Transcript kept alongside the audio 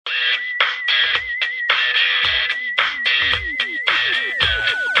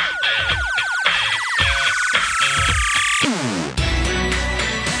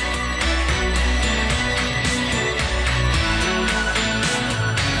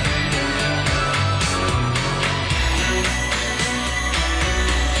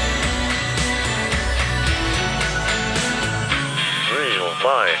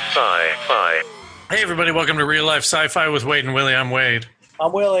Sci-Fi. Hey everybody, welcome to Real Life Sci-Fi with Wade and Willie. I'm Wade.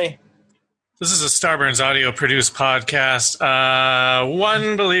 I'm Willie. This is a Starburns audio produced podcast.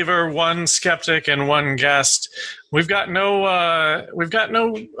 One believer, one skeptic, and one guest. We've got no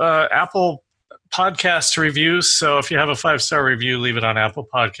Apple Podcast reviews, so if you have a 5-star review, leave it on Apple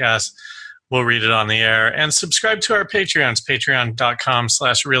Podcasts. We'll read it on the air. And subscribe to our Patreons,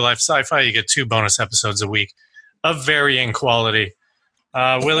 patreon.com/reallifesci-fi. You get 2 bonus episodes a week of varying quality.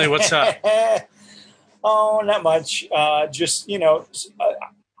 Willie, what's up? Oh, not much. I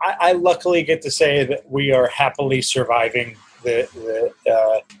luckily get to say that we are happily surviving. We're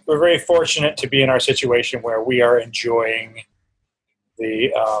very fortunate to be in our situation where we are enjoying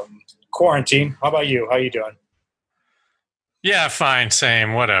the quarantine. How about you? How you doing? Yeah, fine,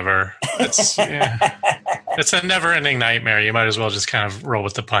 same, whatever. It's a never-ending nightmare. You might as well just kind of roll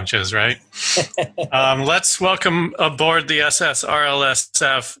with the punches, right? Let's welcome aboard the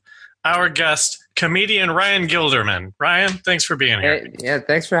SSRLSF our guest, comedian Ryan Gilderman. Ryan, thanks for being here. Hey, yeah,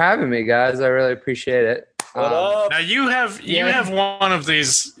 thanks for having me, guys. I really appreciate it. What up? Now you have one of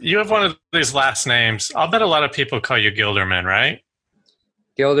these last names. I'll bet a lot of people call you Gilderman, right?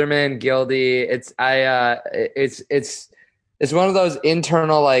 Gilderman, Gildy. It's one of those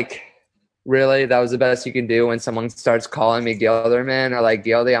internal, like, really, that was the best you can do when someone starts calling me Gilderman or like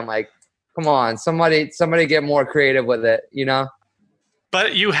Gildy. I'm like, come on, somebody get more creative with it, you know?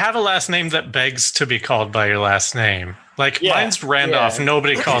 But you have a last name that begs to be called by your last name. Like, mine's Randolph. Yeah.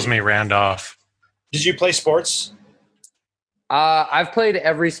 Nobody calls me Randolph. Did you play sports? I've played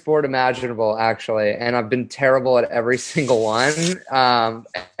every sport imaginable, actually, and I've been terrible at every single one.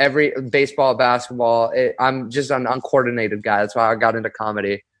 Every baseball, basketball. I'm just an uncoordinated guy. That's why I got into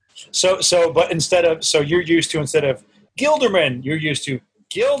comedy. But instead of Gilderman, you're used to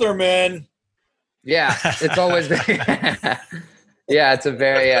Gilderman. Yeah, it's always been. Yeah, it's a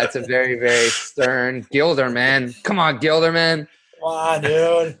very, very stern Gilderman. Come on, Gilderman. Come on,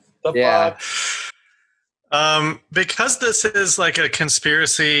 dude. Fuck? Because this is like a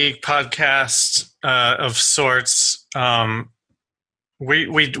conspiracy podcast of sorts,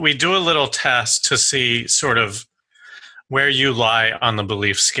 we do a little test to see sort of where you lie on the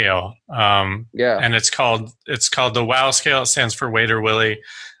belief scale. And it's called the WOW scale. It stands for Wade or Willie.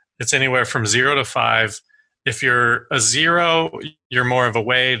 It's anywhere from 0 to 5. If you're a 0, you're more of a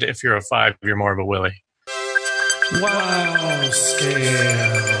Wade. If you're a 5, you're more of a Willie. WOW scale.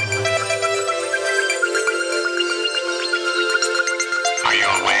 Are you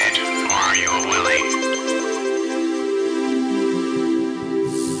a Wade or are you a Willie?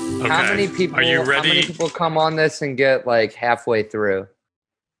 Okay. How many people? Are you ready? How many people come on this and get like halfway through?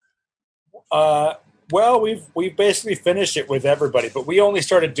 Well, we've basically finished it with everybody, but we only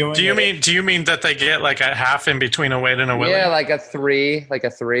started doing. Do you mean that they get like a half in between a Wade and a Willie? Yeah, like a 3.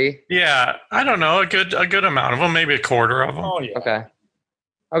 Yeah, I don't know, a good amount of them, maybe a quarter of them. Oh yeah.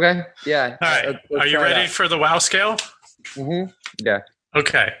 Okay. Yeah. All right. Are you ready for the WOW scale? Mm-hmm. Yeah.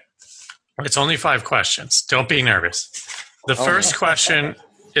 Okay. It's only 5 questions. Don't be nervous. The first question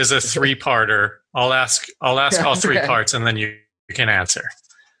is a 3-parter. I'll ask all 3 parts, and then you can answer.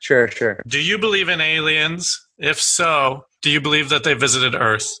 Sure. Do you believe in aliens? If so, do you believe that they visited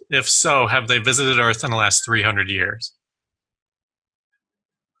Earth? If so, have they visited Earth in the last 300 years?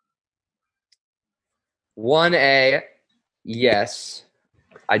 1A, yes,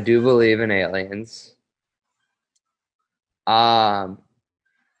 I do believe in aliens.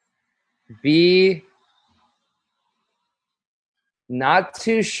 B, not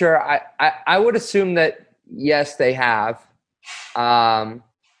too sure. I would assume that yes, they have.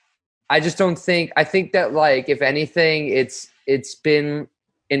 I just don't think. I think that, like, if anything, it's been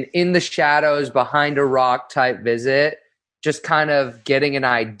an in the shadows, behind a rock type visit, just kind of getting an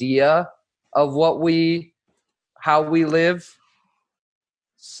idea of how we live.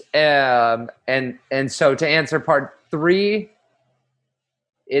 And so to answer part 3,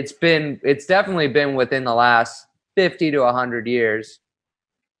 it's definitely been within the last 50 to 100 years.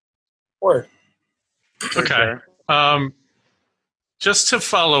 Word. Okay. Sure. Just to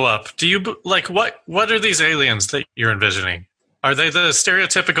follow up, do you like what are these aliens that you're envisioning? Are they the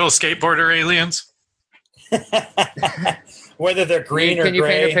stereotypical skateboarder aliens? Whether they're green or gray. Can you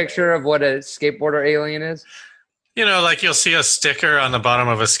paint a picture of what a skateboarder alien is? You know, like you'll see a sticker on the bottom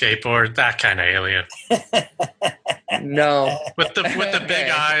of a skateboard, that kind of alien. No. With the big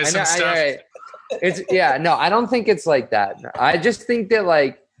eyes and stuff. I don't think it's like that. I just think that,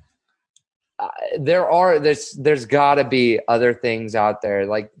 like, there's got to be other things out there.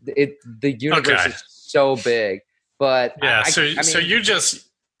 Like, the universe is so big. But yeah, so you just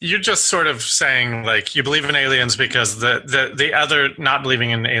you're just sort of saying like you believe in aliens because the other not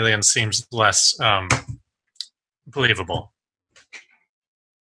believing in aliens seems less believable.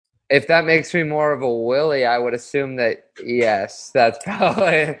 If that makes me more of a Willie, I would assume that yes, that's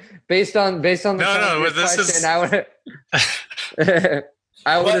probably based on the tone of your question. I would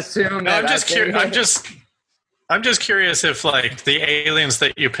I would assume no, that. I'm just curious if like the aliens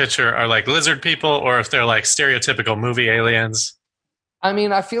that you picture are like lizard people or if they're like stereotypical movie aliens. I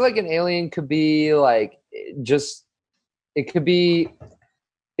mean, I feel like an alien could be like just it could be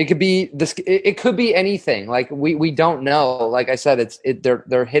this. It could be anything. Like we don't know. Like I said,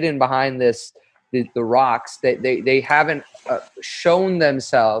 they're hidden behind the rocks. They haven't shown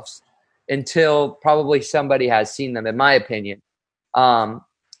themselves until probably somebody has seen them. In my opinion,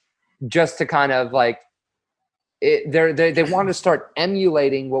 just to kind of like they want to start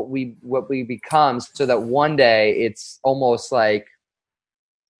emulating what we become, so that one day it's almost like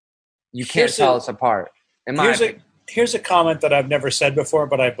you can't tell us apart. In my opinion. Here's a comment that I've never said before,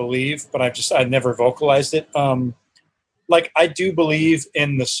 but I believe, but I've never vocalized it. Like I do believe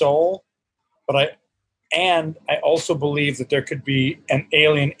in the soul, but I also believe that there could be an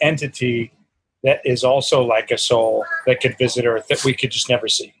alien entity that is also like a soul that could visit Earth that we could just never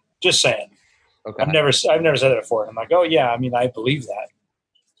see. Just saying. Okay. I've never said that before. I'm like, oh yeah, I mean, I believe that.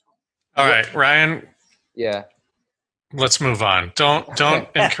 All right, Ryan. Yeah. Let's move on. Don't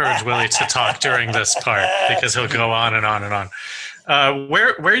encourage Willie to talk during this part because he'll go on and on and on.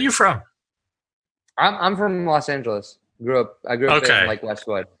 Where are you from? I'm from Los Angeles. I grew up in like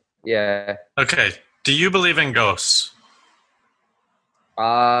Westwood. Yeah. Okay. Do you believe in ghosts?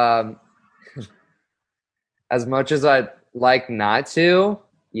 As much as I'd like not to,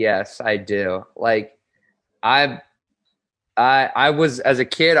 yes, I do. Like I was, as a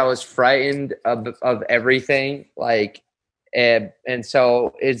kid, I was frightened of everything. Like, and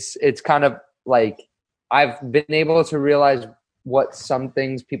so it's kind of like I've been able to realize what some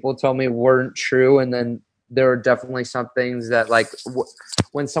things people told me weren't true, and then there are definitely some things that like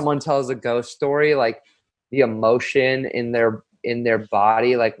when someone tells a ghost story, like the emotion in their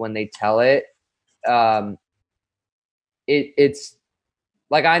body, like when they tell it, it's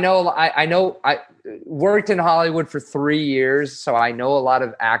like I know I worked in Hollywood for 3 years, so I know a lot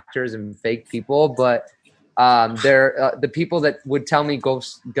of actors and fake people, but they're the people that would tell me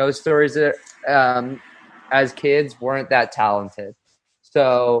ghost stories as kids weren't that talented.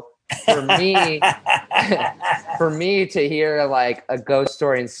 So for me to hear like a ghost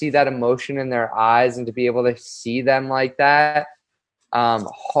story and see that emotion in their eyes and to be able to see them like that,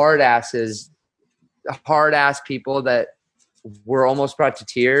 hard ass people that were almost brought to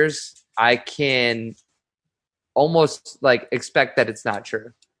tears, I can almost like expect that it's not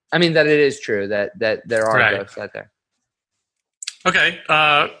true. I mean, that it is true that there are ghosts out there. Okay.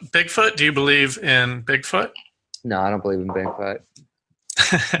 Bigfoot. Do you believe in Bigfoot? No, I don't believe in Bigfoot.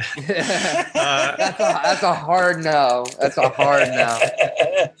 That's a hard no. That's a hard no.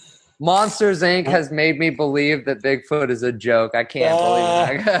 Monsters Inc. has made me believe that Bigfoot is a joke. I can't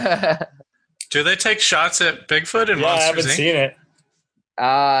believe it. Do they take shots at Bigfoot in Monsters Inc.? I haven't seen it.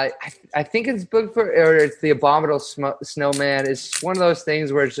 I think it's Bigfoot or it's the Abominable Snowman. It's one of those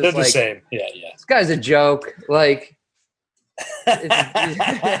things where it's just They're like the same. Yeah. This guy's a joke. Like, I'm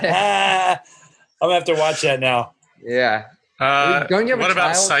gonna have to watch that now. Yeah. Don't you have what a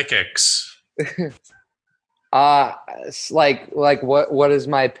about child? psychics? Like what is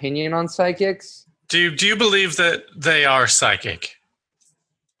my opinion on psychics? Do you believe that they are psychic?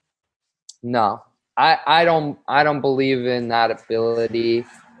 No. I don't believe in that ability.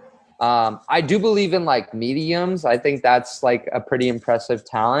 I do believe in like mediums. I think that's like a pretty impressive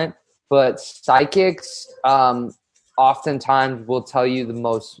talent. But psychics oftentimes will tell you the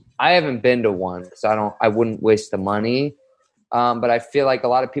most. I haven't been to one because I wouldn't waste the money. But I feel like a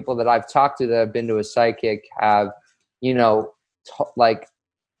lot of people that I've talked to that have been to a psychic have, like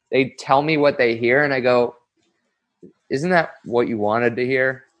they tell me what they hear and I go, isn't that what you wanted to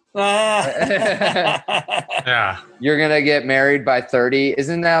hear? Yeah. You're going to get married by 30.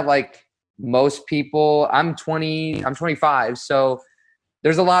 Isn't that like most people? I'm 25. So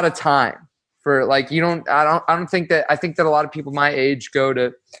there's a lot of time for like, I think that a lot of people my age go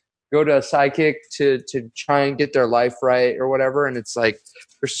to a psychic to try and get their life right or whatever. And it's like,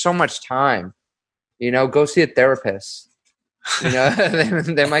 there's so much time, go see a therapist,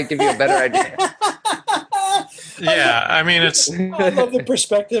 they might give you a better idea. Yeah. I mean, I love the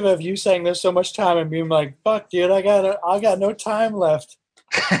perspective of you saying there's so much time and being like, fuck dude, I got no time left.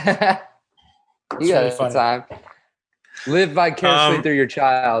 You got really time. Live vicariously through your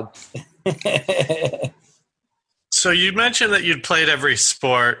child. So you mentioned that you'd played every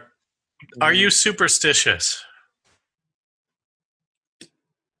sport. Are you superstitious?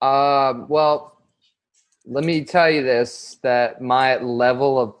 Well, let me tell you this, that my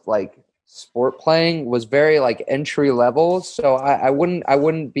level of like sport playing was very like entry level. So I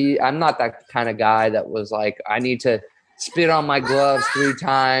wouldn't be, I'm not that kind of guy that was like, I need to spit on my gloves 3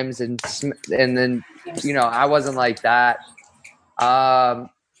 times and then, I wasn't like that.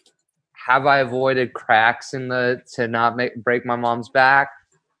 Have I avoided cracks to not break my mom's back?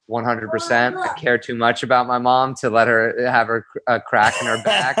 100%. I care too much about my mom to let her have a crack in her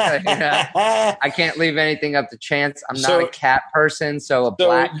back. I can't leave anything up to chance. I'm not a cat person, so a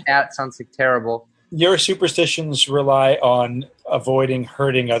black cat sounds like terrible. Your superstitions rely on avoiding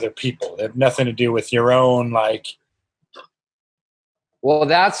hurting other people. They have nothing to do with your own, like. Well,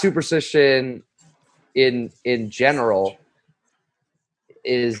 that superstition in general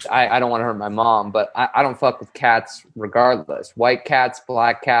is I don't want to hurt my mom, but I don't fuck with cats regardless. White cats,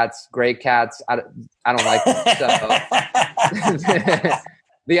 black cats, gray cats, I don't like them. So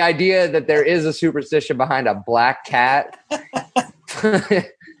the idea that there is a superstition behind a black cat,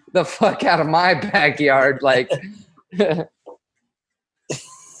 the fuck out of my backyard. Like,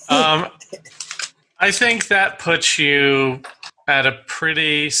 I think that puts you at a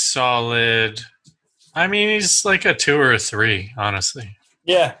pretty solid. I mean, he's like a 2 or a 3, honestly.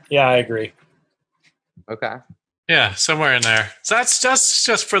 Yeah, I agree. Okay. Yeah, somewhere in there. So that's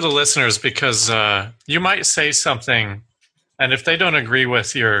just for the listeners, because you might say something, and if they don't agree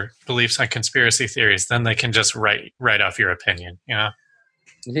with your beliefs on conspiracy theories, then they can just write off your opinion. Yeah.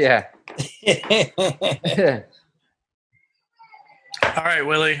 All right,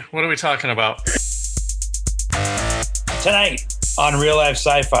 Willie, what are we talking about Tonight on Real Life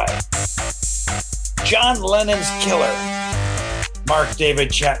Sci-Fi? John Lennon's killer, Mark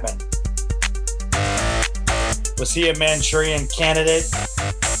David Chapman. Was he a Manchurian candidate?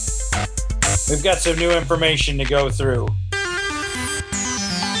 We've got some new information to go through.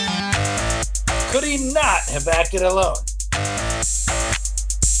 Could he not have acted alone?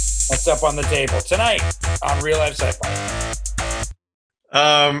 That's up on the table tonight on Real Life Sci-Fi.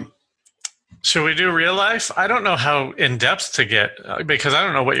 Should we do real life? I don't know how in depth to get, because I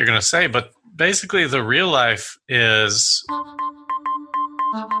don't know what you're going to say, but basically the real life is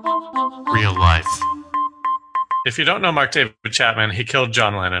Real life. If you don't know Mark David Chapman, he killed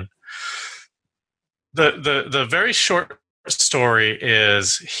John Lennon. The very short story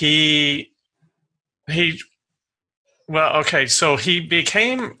is so he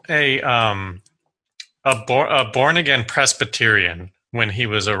became a born again Presbyterian when he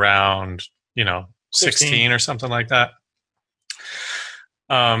was around 16 or something like that.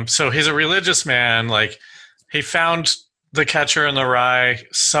 So he's a religious man. Like, he found The Catcher in the Rye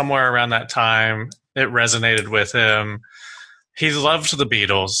somewhere around that time. It resonated with him. He loved the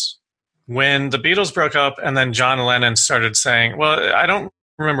Beatles. When the Beatles broke up and then John Lennon started saying, well, I don't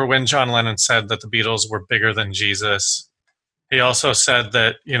remember when John Lennon said that the Beatles were bigger than Jesus. He also said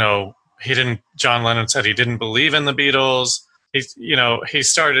that, John Lennon said he didn't believe in the Beatles. He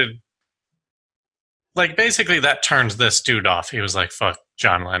started, like, basically that turned this dude off. He was like, fuck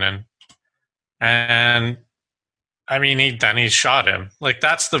John Lennon. And I mean, he shot him. Like,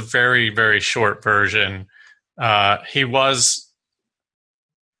 that's the very, very short version. He was,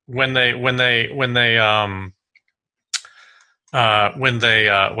 when they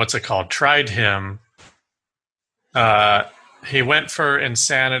tried him, he went for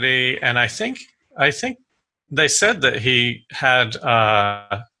insanity. And I think they said that he had,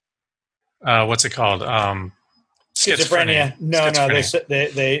 schizophrenia. No,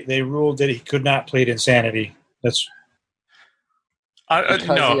 they ruled that he could not plead insanity. That's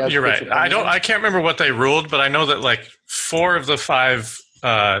no, you're right. I can't remember what they ruled, but I know that like 4 of the 5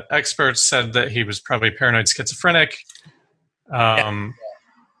 experts said that he was probably paranoid schizophrenic. What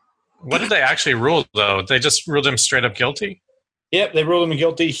did they actually rule, though? They just ruled him straight up guilty? Yep, they ruled him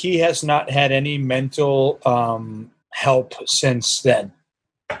guilty. He has not had any mental help since then.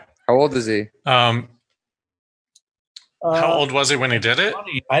 How old is he? How old was he when he did it?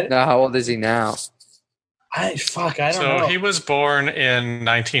 No, how old is he now? I don't know. So he was born in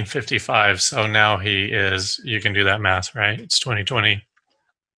 1955, so now he is, you can do that math, right? It's 2020.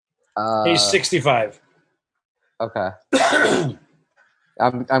 He's 65. Okay.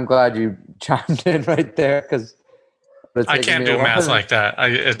 I'm glad you chimed in right there, because I can't do math like that.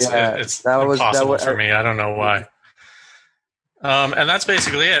 It's impossible for me. I don't know why. And that's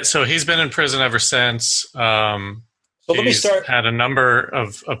basically it. So he's been in prison ever since. So But let me He's start. had a number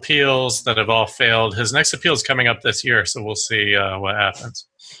of appeals that have all failed. His next appeal is coming up this year, so we'll see what happens.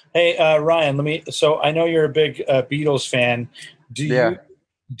 Hey, Ryan, so I know you're a big Beatles fan. Do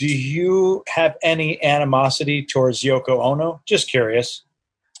you have any animosity towards Yoko Ono? Just curious.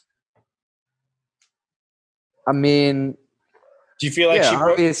 I mean, Do you feel like she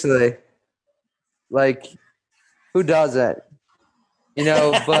obviously, like, who doesn't? You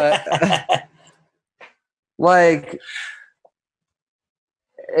know, but like,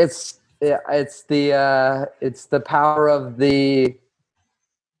 it's the power of the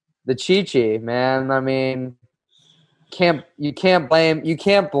Chi-Chi, man. I mean, you can't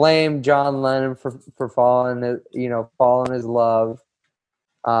blame John Lennon for falling his love.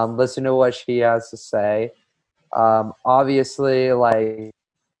 Listen to what she has to say. Obviously, like, I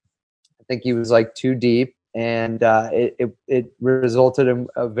think he was like too deep, and it resulted in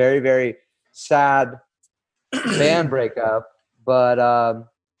a very, very sad band breakup. But I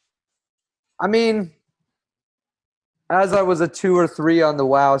mean, as I was a 2 or 3 on the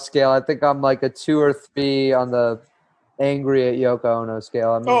wow scale, I think I'm like a 2 or 3 on the angry at Yoko Ono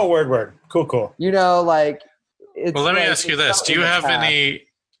scale. I mean, word. Cool. You know, like, it's. Well, let me like, ask you this: Do you have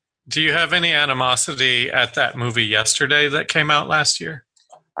any animosity at that movie Yesterday that came out last year?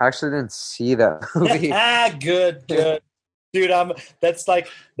 I actually didn't see that movie. Good. Dude, that's like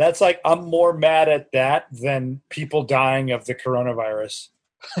I'm more mad at that than people dying of the coronavirus.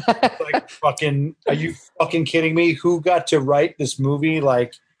 Like, fucking, are you fucking kidding me? Who got to write this movie?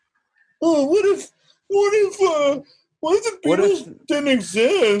 Like, oh, what if the Beatles didn't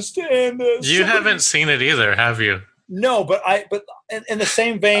exist? And you haven't seen it either, have you? No, but in the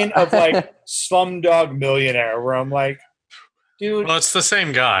same vein of like Slumdog Millionaire, where I'm like, dude. Well, it's the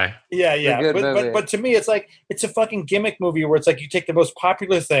same guy. Yeah. But to me, it's like, it's a fucking gimmick movie where it's like you take the most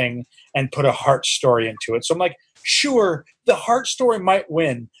popular thing and put a heart story into it. So I'm like, sure, the heart story might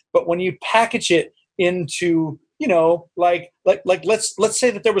win, but when you package it into, you know, like let's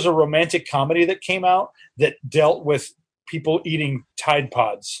say that there was a romantic comedy that came out that dealt with people eating Tide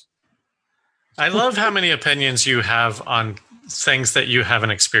Pods. I love how many opinions you have on things that you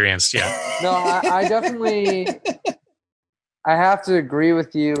haven't experienced yet. No, I definitely. I have to agree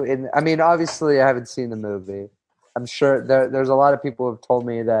with you. I mean, obviously, I haven't seen the movie. I'm sure there's a lot of people who have told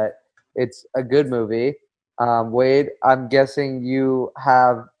me that it's a good movie. Wade, I'm guessing you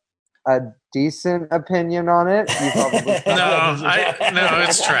have a decent opinion on it. You probably no,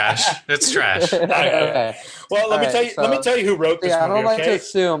 it's trash. It's trash. Okay. Well, let me tell you who wrote this movie. I don't like to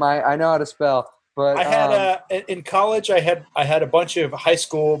assume. I know how to spell, but I had in college. I had a bunch of high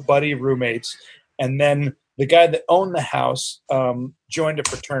school buddy roommates, and then the guy that owned the house joined a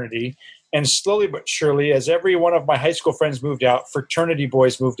fraternity, and slowly but surely, as every one of my high school friends moved out, fraternity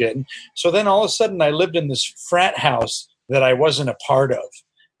boys moved in. So then all of a sudden I lived in this frat house that I wasn't a part of.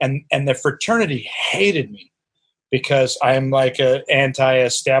 And the fraternity hated me because I'm like an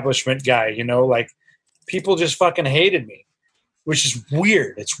anti-establishment guy, you know, like people just fucking hated me, which is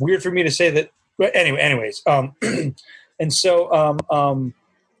weird. It's weird for me to say that. But anyways, and so I'm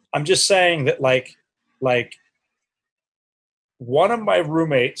just saying that like one of my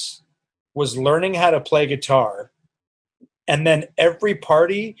roommates was learning how to play guitar, and then every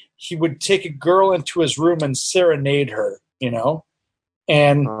party he would take a girl into his room and serenade her, you know?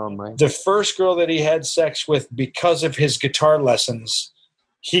 And the first girl that he had sex with because of his guitar lessons,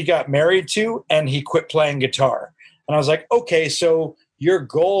 he got married to, and he quit playing guitar. And I was like, okay, so your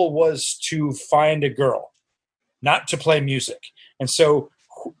goal was to find a girl, not to play music. And so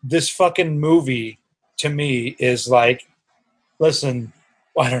this fucking movie to me is like, listen,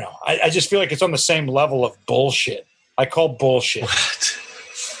 I don't know. I just feel like it's on the same level of bullshit. I call bullshit.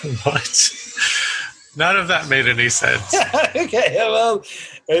 What? None of that made any sense. Okay, well,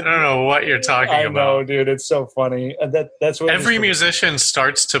 I don't know what you're talking about. I know, dude. It's so funny. That's what every musician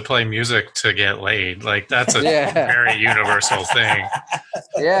starts to play music to get laid. Like, that's a very universal thing.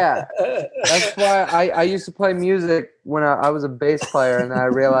 Yeah, that's why I used to play music when I was a bass player, and then I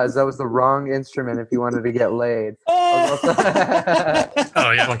realized that was the wrong instrument if you wanted to get laid. Oh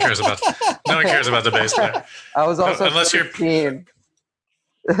yeah, no one cares about the bass player. I was also unless 13.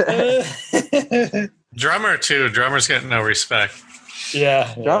 You're drummer too. Drummers get no respect.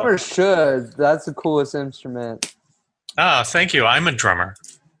 Yeah, drummers should. That's the coolest instrument. Ah, thank you. I'm a drummer.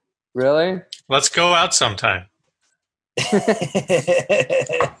 Really? Let's go out sometime.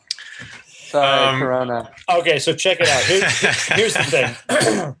 Sorry, Corona. Okay, so check it out. Here's the thing.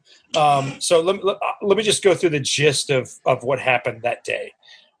 So let me just go through the gist of what happened that day.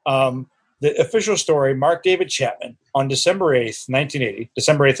 The official story: Mark David Chapman on December 8th, 1980.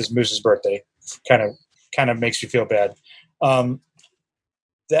 December 8th is Moose's birthday. Kind of makes you feel bad.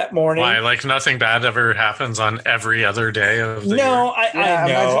 That morning, Why? Like nothing bad ever happens on every other day of the year? I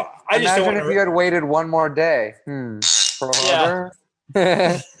know. I just don't imagine want if you had waited one more day. Forever.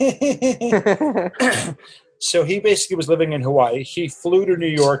 So he basically was living in Hawaii. He flew to New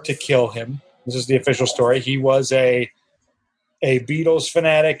York to kill him. This is the official story. He was a Beatles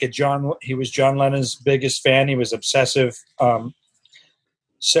fanatic. He was John Lennon's biggest fan. He was obsessive.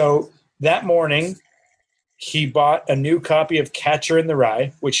 So that morning, he bought a new copy of Catcher in the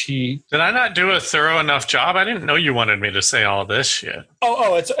Rye, which he... Did I not do a thorough enough job? I didn't know you wanted me to say all this shit.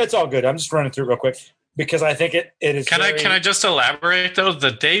 It's all good. I'm just running through it real quick because I think it is. Can I just elaborate though? The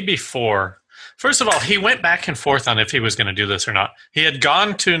day before, first of all, he went back and forth on if he was going to do this or not. He had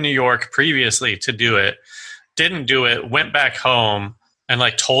gone to New York previously to do it, didn't do it, went back home and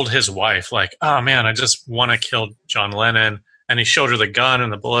like told his wife, like, "Oh man, I just want to kill John Lennon." And he showed her the gun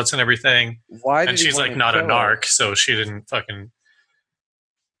and the bullets and everything. Why? And she's like, not a narc, so she didn't fucking.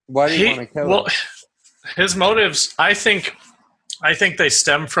 Why do you want to kill him? His motives, I think they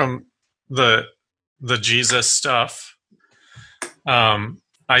stem from the Jesus stuff.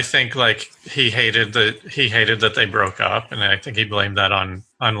 I think like he hated that they broke up, and I think he blamed that on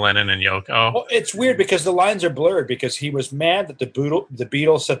Lennon and Yoko. Well, it's weird because the lines are blurred because he was mad that the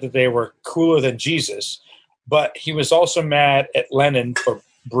Beatles said that they were cooler than Jesus. But he was also mad at Lennon for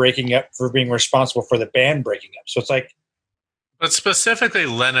breaking up, for being responsible for the band breaking up. So it's like... But specifically,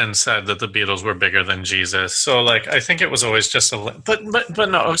 Lennon said that the Beatles were bigger than Jesus. So, like, I think it was always just a... But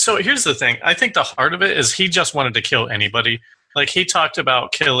no, so here's the thing. I think the heart of it is he just wanted to kill anybody. Like, he talked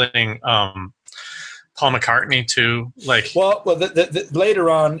about killing Paul McCartney, too. Like, well, later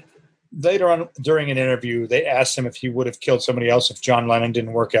on during an interview, they asked him if he would have killed somebody else if John Lennon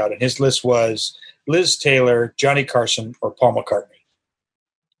didn't work out. And his list was... Liz Taylor, Johnny Carson, or Paul McCartney.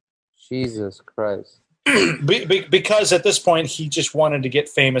 Jesus Christ. Because at this point, he just wanted to get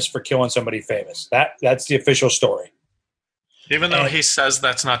famous for killing somebody famous. That's the official story. Even though he says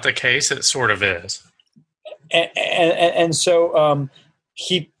that's not the case, it sort of is. And so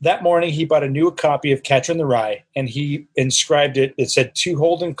that morning, he bought a new copy of Catcher in the Rye, and he inscribed it. It said, to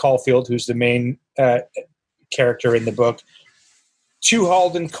Holden Caulfield, who's the main character in the book, to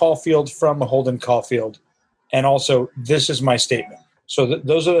Holden Caulfield from Holden Caulfield, and also, this is my statement. So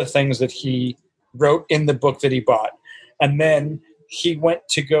those are the things that he wrote in the book that he bought. And then he went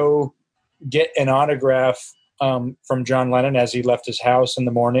to go get an autograph from John Lennon as he left his house in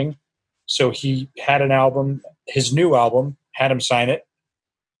the morning. So he had an album, his new album, had him sign it.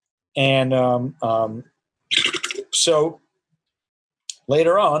 And so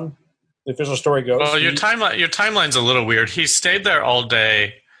later on, the official story goes. Well, your timeline's a little weird. He stayed there all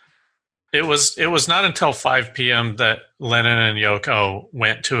day. It was not until 5 p.m. that Lennon and Yoko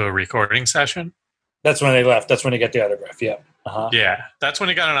went to a recording session. That's when they left. That's when he got the autograph. Yeah. Uh-huh. Yeah, that's when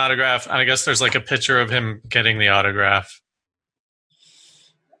he got an autograph. And I guess there's like a picture of him getting the autograph.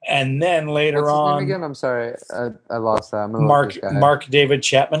 And then later What's on, his name again? I'm sorry, I lost that. Mark David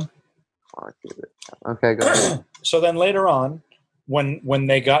Chapman. Mark David Chapman. Okay, go ahead. So then later on, when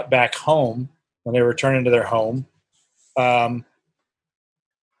they got back home, when they returned to their home, Yoko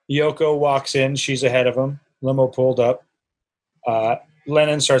walks in. She's ahead of him. Limo pulled up.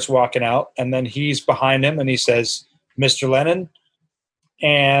 Lennon starts walking out, and then he's behind him, and he says, "Mr. Lennon."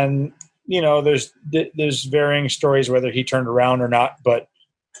 And there's varying stories whether he turned around or not, but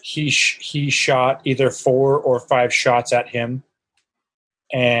he shot either 4 or 5 shots at him,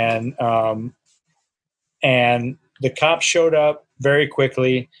 and the cops showed up very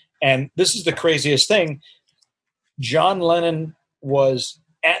quickly. And this is the craziest thing. John Lennon was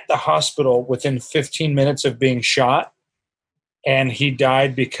at the hospital within 15 minutes of being shot, and he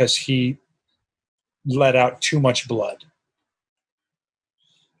died because he let out too much blood.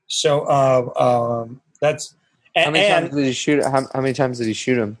 So that's... How many times did he shoot? How many times did he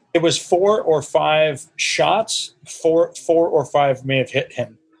shoot him? It was 4 or 5 shots. 4 or 5 may have hit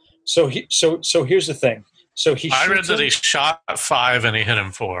him. So here's the thing. So I read that he shot 5 and he hit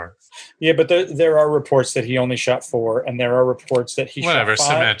him 4. Yeah, but there are reports that he only shot 4, and there are reports that he shot 5.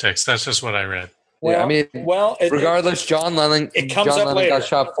 Semantics. That's just what I read. Well, yeah, regardless, John Lennon got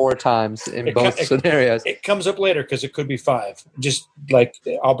shot 4 times in both scenarios. It comes up later because it could be 5. Just like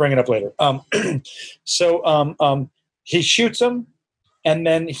I'll bring it up later. So he shoots him, and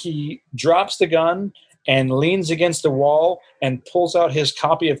then he drops the gun and leans against the wall and pulls out his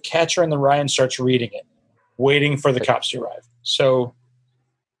copy of Catcher in the Rye and starts reading it, waiting for the cops to arrive. So,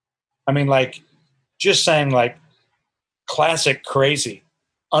 I mean, just saying, classic crazy.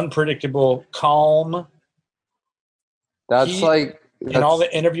 Unpredictable, calm. That's in all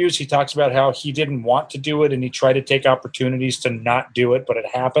the interviews, he talks about how he didn't want to do it and he tried to take opportunities to not do it, but it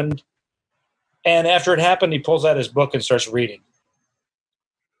happened. And after it happened, he pulls out his book and starts reading.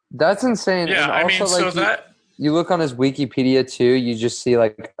 That's insane. Yeah, And I also, mean, so like, that you look on his Wikipedia too, you just see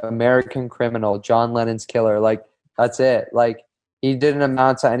like American criminal, John Lennon's killer. Like, that's it. Like, he didn't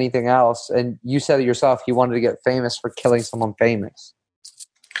amount to anything else. And you said it yourself, he wanted to get famous for killing someone famous.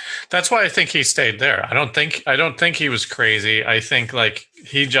 that's why I think he stayed there. I don't think he was crazy. I think like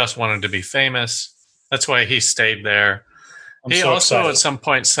he just wanted to be famous. That's why he stayed there. He also excited. at some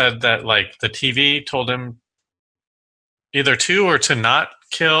point said that like the TV told him either to or to not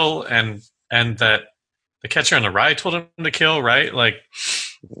kill, and that the Catcher in the Rye told him to kill, right? Like,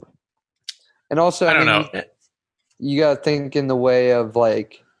 And also, I don't mean, know. you got to think in the way of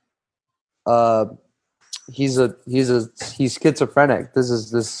like, he's schizophrenic. This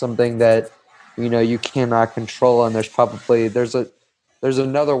is something that, you know, you cannot control, and there's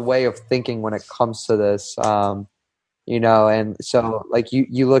another way of thinking when it comes to this. You know, and so like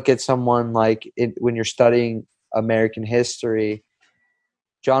you look at someone like when you're studying American history,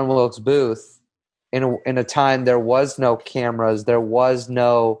 John Wilkes Booth, in a time there was no cameras, there was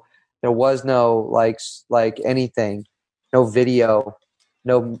no like anything, no video,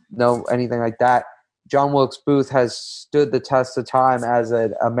 no anything like that. John Wilkes Booth has stood the test of time as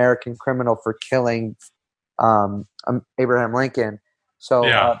an American criminal for killing Abraham Lincoln. So,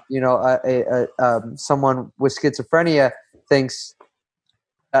 Yeah. you know, someone with schizophrenia thinks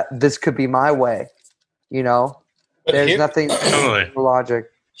that this could be my way. You know, But there's nothing Totally.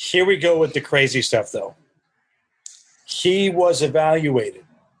 logic. Here we go with the crazy stuff, though. He was evaluated,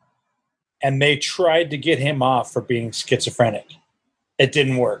 and they tried to get him off for being schizophrenic. It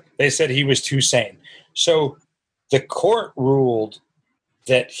didn't work. They said he was too sane. So the court ruled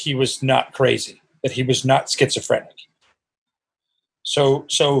that he was not crazy, that he was not schizophrenic. So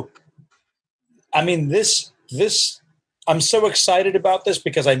I mean, this I'm so excited about this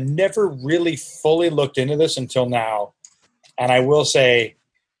because I never really fully looked into this until now. And I will say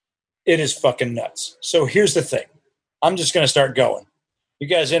it is fucking nuts. So here's the thing. I'm just going to start going. You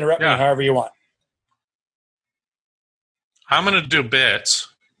guys interrupt me however you want. I'm going to do bits.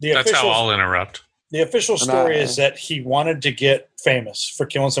 That's how I'll interrupt. The official story is that he wanted to get famous for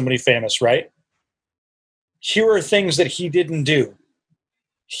killing somebody famous, right? Here are things that he didn't do.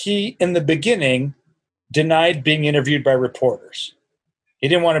 He, in the beginning, denied being interviewed by reporters. He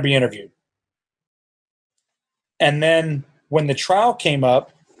didn't want to be interviewed. And then when the trial came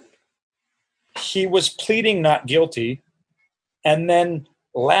up, he was pleading not guilty. And then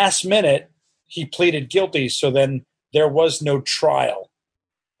last minute, he pleaded guilty. So then there was no trial.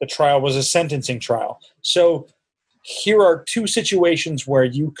 The trial was a sentencing trial. So here are two situations where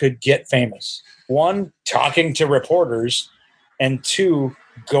you could get famous. One, talking to reporters, and two,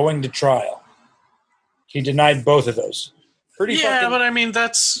 going to trial. He denied both of those. But I mean,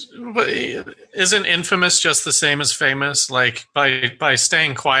 isn't infamous just the same as famous? Like by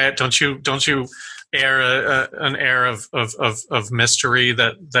staying quiet, don't you air an air of mystery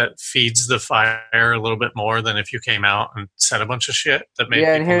that feeds the fire a little bit more than if you came out and said a bunch of shit that made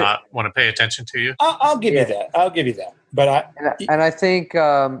people not want to pay attention to you? I'll give you that. I'll give you that. But I think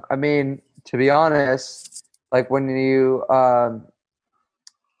I mean, to be honest, like when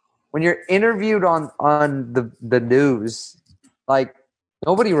you're interviewed on the news, like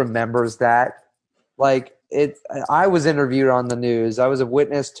nobody remembers that. Like I was interviewed on the news. I was a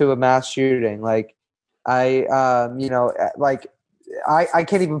witness to a mass shooting. Like I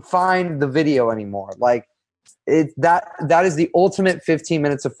can't even find the video anymore. Like that is the ultimate 15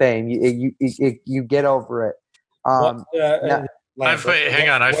 minutes of fame. You get over it. Hang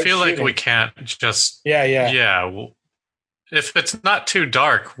on. I feel like we can't just. Yeah. If it's not too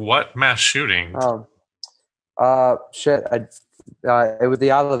dark, what mass shooting? Shit. It was the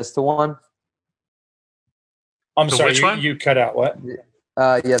Isla Vista one. I'm sorry, you cut out what?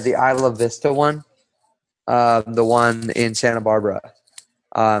 Yeah, the Isla Vista one. The one in Santa Barbara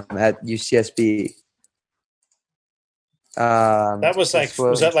at UCSB. That was like,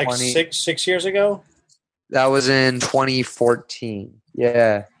 was that like 6 years ago? That was in 2014.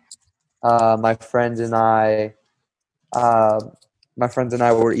 Yeah. My friends and I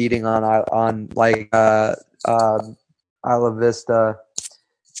were eating on like Isla Vista,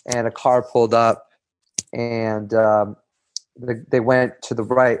 and a car pulled up, and they went to the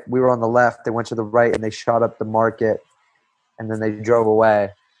right. We were on the left. They went to the right, and they shot up the market, and then they drove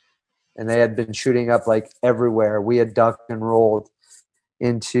away. And they had been shooting up like everywhere. We had ducked and rolled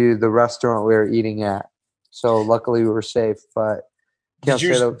into the restaurant we were eating at. So luckily we were safe. But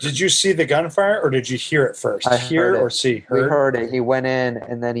Did you see the gunfire or did you hear it first? I hear heard it. or see? We heard it. He went in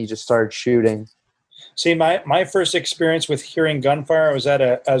and then he just started shooting. See, my first experience with hearing gunfire, I was at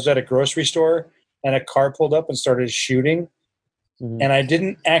a grocery store and a car pulled up and started shooting. Mhm. And I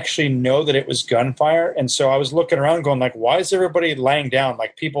didn't actually know that it was gunfire. And so I was looking around going like, why is everybody laying down?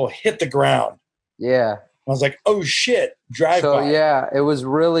 Like people hit the ground. Yeah. I was like, oh shit, drive So by. yeah, it was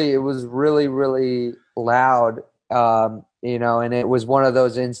really, really loud. You know, and it was one of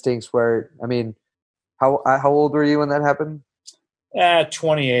those instincts where, I mean, how old were you when that happened?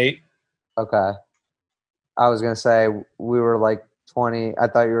 28. Okay. I was gonna say we were like 20. I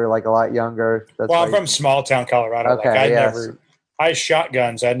thought you were like a lot younger. That's Well, why I'm from small town Colorado. Okay, Like yes. I shot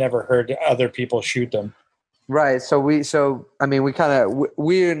guns. I never heard other people shoot them. Right. So I mean, we kind of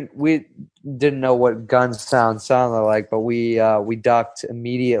we didn't know what gun sounded like, but we ducked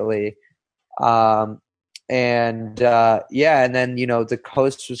immediately. Yeah, and then the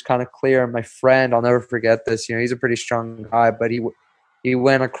coast was kind of clear. My friend, I'll never forget this. He's a pretty strong guy, but he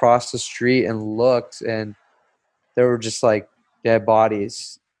went across the street and looked, and there were just like dead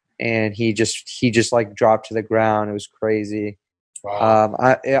bodies, and he just like dropped to the ground. It was crazy. Wow.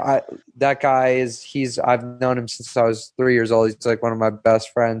 That guy I've known him since I was 3 years old. He's like one of my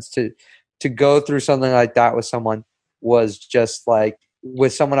best friends. To go through something like that with someone was just like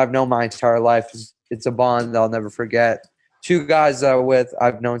with someone I've known my entire life. It's a bond that I'll never forget. Two guys that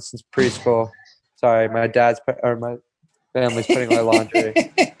I've known since preschool. Sorry, my family's putting away laundry.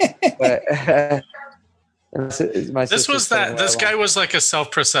 But this guy was like a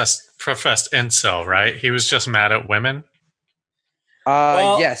professed incel, right? He was just mad at women.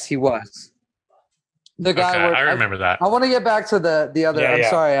 Yes, he was. The guy. Okay, I remember that. I want to get back to the other. Yeah, I'm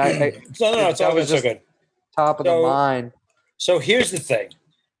sorry. No, it's all good. So good. Top of the mind. So here's the thing.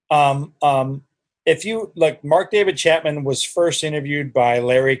 If you like, Mark David Chapman was first interviewed by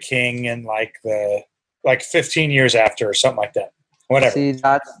Larry King in like 15 years after or something like that. Whatever. See,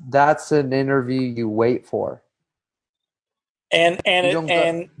 that's an interview you wait for. And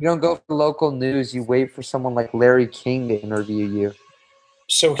you don't go for local news. You wait for someone like Larry King to interview you.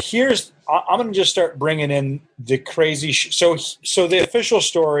 So I'm going to just start bringing in the crazy. So the official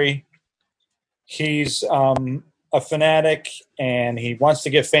story, he's a fanatic and he wants to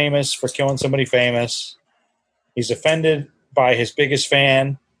get famous for killing somebody famous. He's offended by his biggest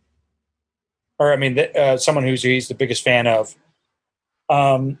fan, or I mean, someone he's the biggest fan of.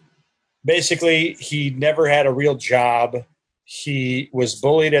 Basically, he never had a real job. He was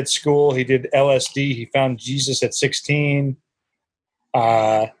bullied at school. He did LSD. He found Jesus at 16.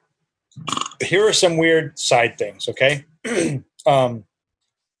 Here are some weird side things, okay?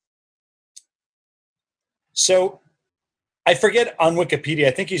 So I forget on Wikipedia,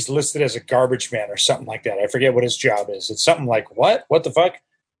 I think he's listed as a garbage man or something like that. I forget what his job is. It's something like, what? What the fuck?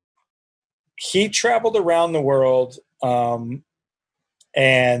 He traveled around the world,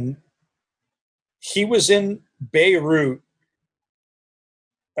 and he was in Beirut,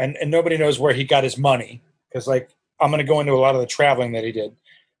 and nobody knows where he got his money because, like, I'm going to go into a lot of the traveling that he did.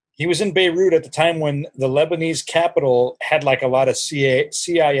 He was in Beirut at the time when the Lebanese capital had like a lot of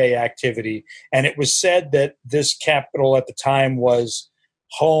CIA activity. And it was said that this capital at the time was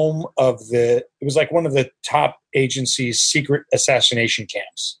home of it was like one of the top agency's secret assassination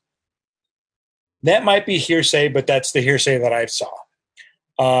camps. That might be hearsay, but that's the hearsay that I saw.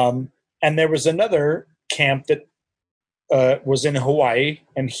 And there was another camp that was in Hawaii,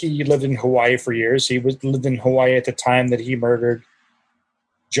 and he lived in Hawaii for years. He lived in Hawaii at the time that he murdered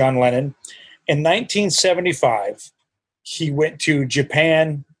John Lennon. In 1975, he went to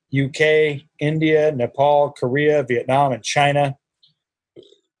Japan, UK, India, Nepal, Korea, Vietnam, and China.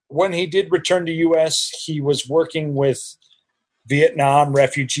 When he did return to U.S., he was working with Vietnam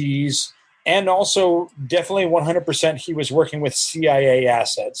refugees, and also definitely 100% he was working with CIA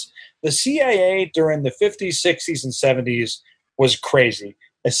assets. The CIA during the 50s, 60s, and 70s was crazy.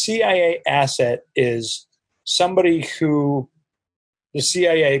 A CIA asset is somebody who the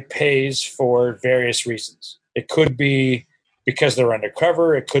CIA pays for various reasons. It could be because they're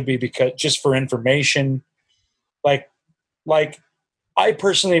undercover. It could be because just for information. Like I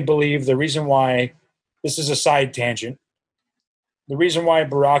personally believe the reason why this is a side tangent. The reason why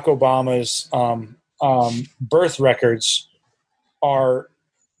Barack Obama's birth records are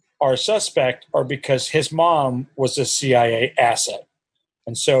suspect are because his mom was a CIA asset,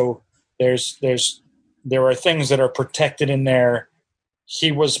 and so there are things that are protected in there.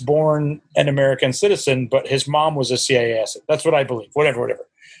 He was born an American citizen, but his mom was a CIA asset. That's what I believe. Whatever.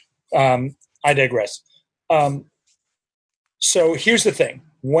 I digress. So here's the thing.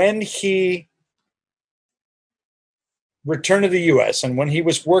 When he return to the U.S. and when he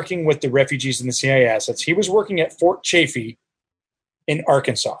was working with the refugees and the CIA assets, he was working at Fort Chaffee in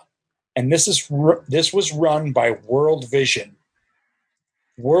Arkansas, and this was run by World Vision.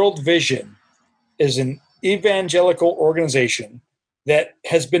 World Vision is an evangelical organization that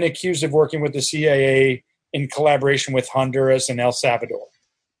has been accused of working with the CIA in collaboration with Honduras and El Salvador,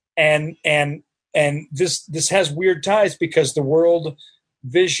 and this has weird ties because the World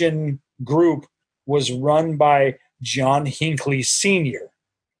Vision group was run by John Hinckley Sr.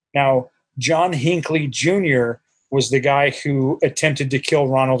 Now, John Hinckley Jr. was the guy who attempted to kill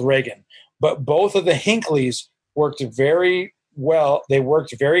Ronald Reagan. But both of the Hinckleys worked very well. They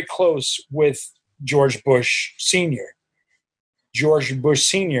worked very close with George Bush Sr. George Bush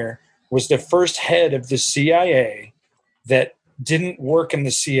Sr. was the first head of the CIA that didn't work in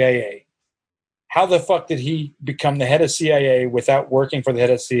the CIA. How the fuck did he become the head of CIA without working for the head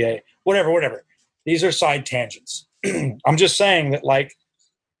of CIA? Whatever. These are side tangents. I'm just saying that, like,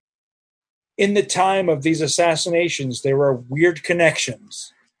 in the time of these assassinations, there are weird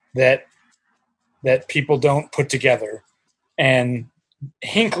connections that people don't put together, and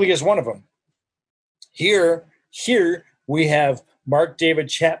Hinckley is one of them. Here we have Mark David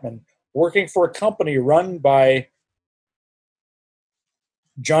Chapman working for a company run by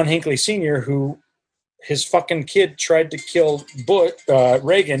John Hinckley Sr., who his fucking kid tried to kill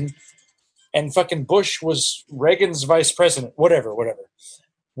Reagan, and fucking Bush was Reagan's vice president. Whatever.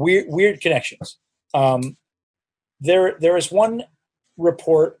 Weird connections. There is one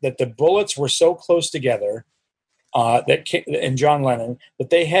report that the bullets were so close together and John Lennon that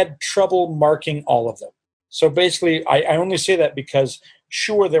they had trouble marking all of them. So basically, I only say that because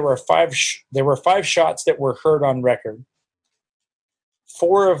sure there were five shots that were heard on record.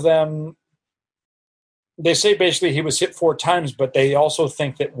 4 of them, they say basically he was hit 4 times, but they also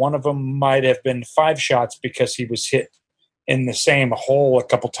think that one of them might have been 5 shots because he was hit in the same hole a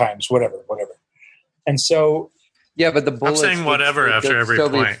couple times, whatever. And so, yeah, but the bullets. I'm saying whatever after every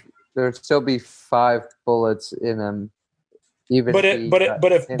point. There'd still be 5 bullets in them, even.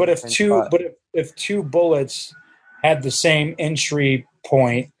 If 2 bullets had the same entry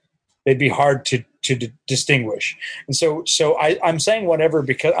point, they'd be hard to distinguish. And so I'm saying whatever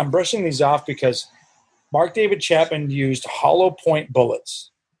because I'm brushing these off because Mark David Chapman used hollow point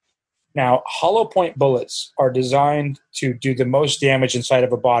bullets. Now, hollow point bullets are designed to do the most damage inside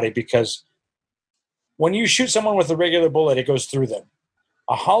of a body because when you shoot someone with a regular bullet, it goes through them.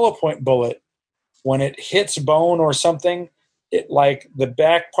 A hollow point bullet, when it hits bone or something, it like the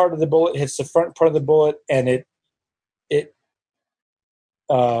back part of the bullet hits the front part of the bullet, and it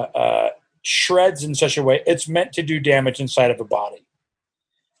shreds in such a way it's meant to do damage inside of a body.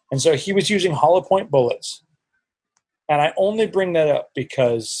 And so he was using hollow point bullets, and I only bring that up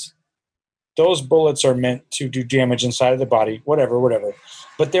because those bullets are meant to do damage inside of the body, whatever.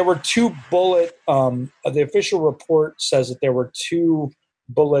 But there were 2 bullet. The official report says that there were 2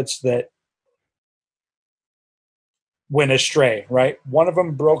 bullets that went astray, right? One of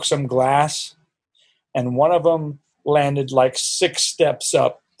them broke some glass, and one of them landed like 6 steps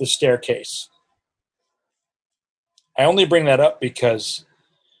up the staircase. I only bring that up because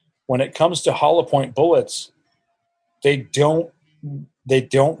when it comes to hollow point bullets, they don't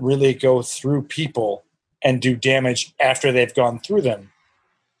really go through people and do damage after they've gone through them.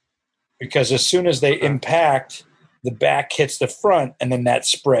 Because as soon as they impact, the back hits the front, and then that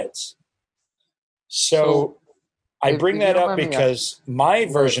spreads. So I bring that up because my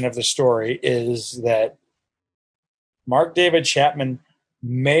version of the story is that Mark David Chapman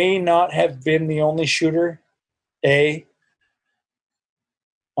may not have been the only shooter. There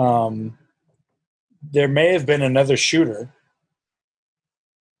may have been another shooter.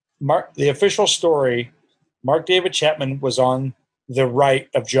 The official story, Mark David Chapman was on the right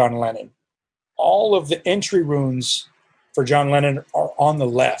of John Lennon. All of the entry wounds for John Lennon are on the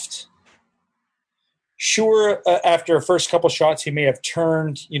left. Sure, after the first couple shots, he may have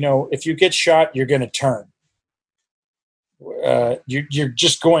turned. You know, if you get shot, you're going to turn. You're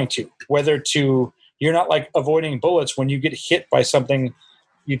just going to. You're not like avoiding bullets. When you get hit by something,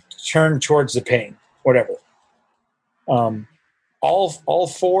 you turn towards the pain, whatever. All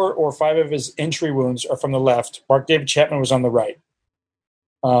 4 or 5 of his entry wounds are from the left. Mark David Chapman was on the right.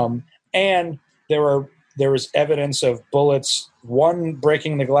 And there was evidence of bullets, one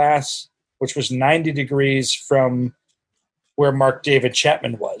breaking the glass, which was 90 degrees from where Mark David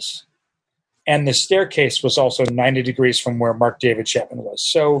Chapman was. And the staircase was also 90 degrees from where Mark David Chapman was.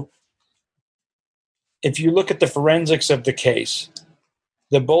 So if you look at the forensics of the case,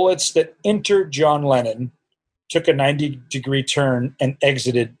 the bullets that entered John Lennon took a 90-degree turn and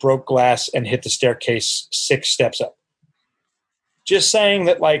exited, broke glass, and hit the staircase 6 steps up. Just saying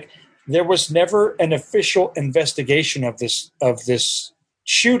that, like, there was never an official investigation of this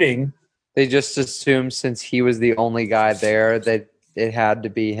shooting. They just assumed since he was the only guy there that it had to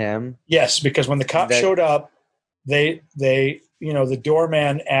be him. Yes, because when the cop showed up, they the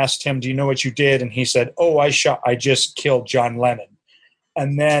doorman asked him, "Do you know what you did?" And he said, "Oh, I just killed John Lennon."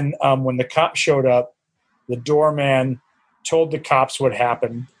 And then when the cop showed up, the doorman told the cops what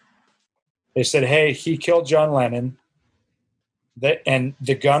happened. They said, "Hey, he killed John Lennon." And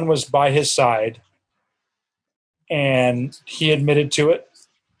the gun was by his side, and he admitted to it.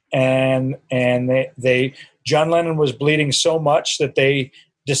 And they John Lennon was bleeding so much that they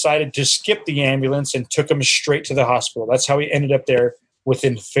decided to skip the ambulance and took him straight to the hospital. That's how he ended up there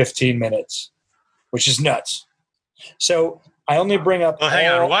within 15 minutes, which is nuts. So I only bring up. Well, hang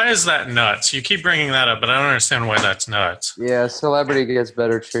on. Why is that nuts? You keep bringing that up, but I don't understand why that's nuts. Yeah, celebrity gets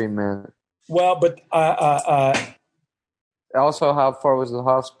better treatment. Well, but also, how far was the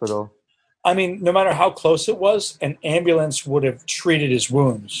hospital? I mean, no matter how close it was, an ambulance would have treated his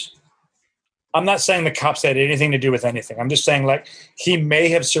wounds. I'm not saying the cops had anything to do with anything. I'm just saying, like, he may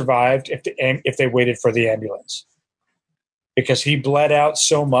have survived if they waited for the ambulance, because he bled out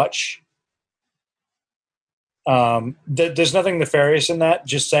so much. There's nothing nefarious in that.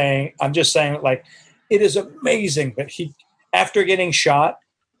 I'm just saying, like, it is amazing that he, after getting shot,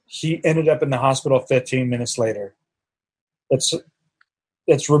 he ended up in the hospital 15 minutes later.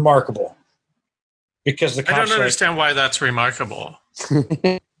 That's remarkable. Because the cops, I don't understand why that's remarkable.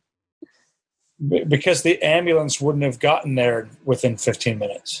 Because the ambulance wouldn't have gotten there within 15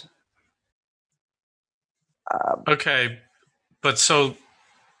 minutes. Okay, but so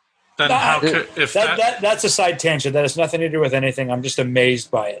then that's a side tangent. That has nothing to do with anything. I'm just amazed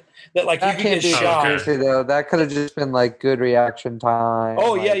by it. That, like, that you can get shot. Okay. Though. That could have just been like good reaction time.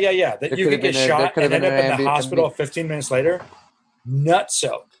 Oh, like, yeah. That you could get shot and end up in the hospital 15 minutes later.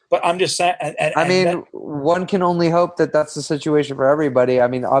 Nutso. But I'm just saying. One can only hope that that's the situation for everybody. I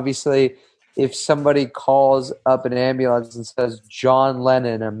mean, obviously, if somebody calls up an ambulance and says John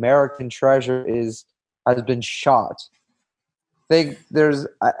Lennon, American treasure, has been shot, I think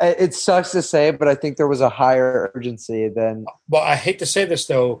it sucks to say, but I think there was a higher urgency than. Well, I hate to say this,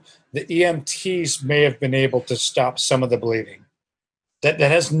 though. The EMTs may have been able to stop some of the bleeding. That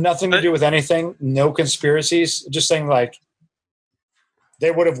has nothing to do with anything. No conspiracies. Just saying, like,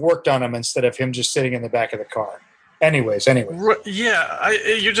 they would have worked on him instead of him just sitting in the back of the car. Anyways. Yeah,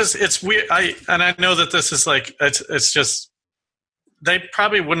 it's weird. I know that this is like, it's just, they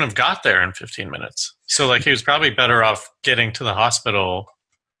probably wouldn't have got there in 15 minutes. So, like, he was probably better off getting to the hospital.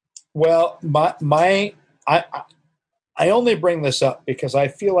 Well, I only bring this up because I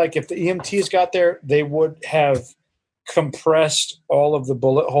feel like if the EMTs got there, they would have compressed all of the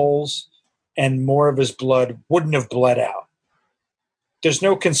bullet holes and more of his blood wouldn't have bled out. There's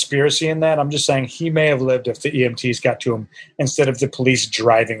no conspiracy in that. I'm just saying he may have lived if the EMTs got to him instead of the police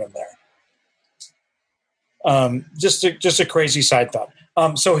driving him there. Just a crazy side thought.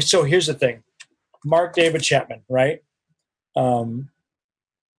 So here's the thing. Mark David Chapman, right? Here's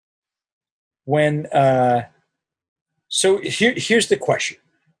the question.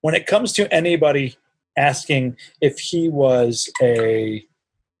 When it comes to anybody asking if he was the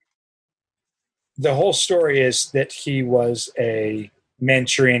whole story is that he was a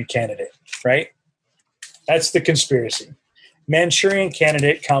Manchurian candidate, right? That's the conspiracy. Manchurian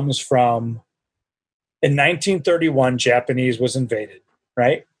candidate comes from, in 1931, Japanese was invaded,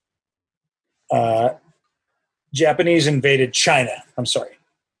 right? Japanese invaded China. I'm sorry.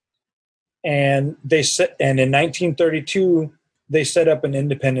 And in 1932, they set up an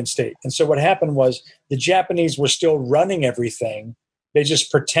independent state. And so what happened was the Japanese were still running everything. They just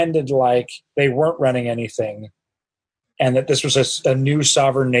pretended like they weren't running anything and that this was a new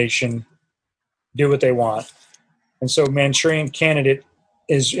sovereign nation, do what they want. And so Manchurian candidate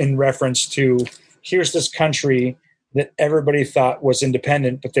is in reference to, here's this country that everybody thought was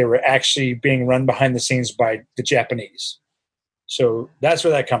independent, but they were actually being run behind the scenes by the Japanese. So that's where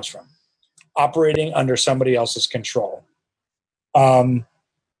that comes from, operating under somebody else's control.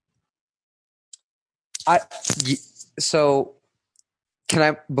 So can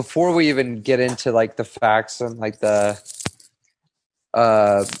I, before we even get into like the facts and like the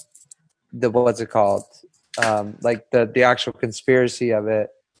what's it called? Like the actual conspiracy of it,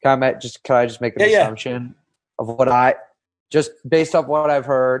 can I just make an assumption of what just based off what I've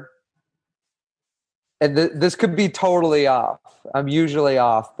heard? And this could be totally off. I'm usually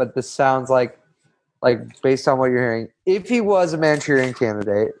off, but this sounds like based on what you're hearing, if he was a Manchurian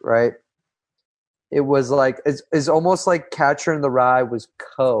candidate, right? It was like it's almost like Catcher in the Rye was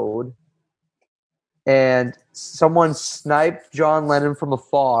code, and someone sniped John Lennon from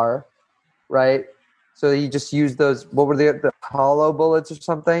afar, right? So he just used those, what were the hollow bullets or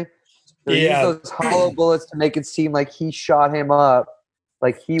something? So he used Yeah. those hollow bullets to make it seem like he shot him up,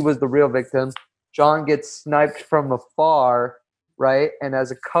 like he was the real victim. John gets sniped from afar, right? And as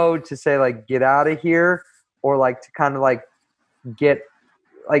a code to say, like, get out of here, or like to kind of like get,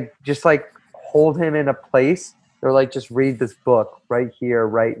 like, just like hold him in a place, or like just read this book right here,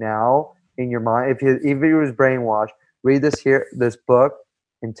 right now in your mind. If he was brainwashed, read this book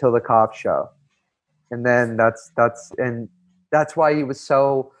until the cops show. And then that's why he was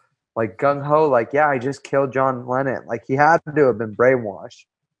so like gung ho, like, yeah, I just killed John Lennon. Like he had to have been brainwashed.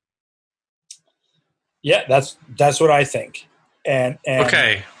 Yeah, that's what I think. And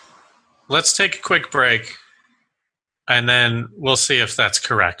Okay, let's take a quick break, and then we'll see if that's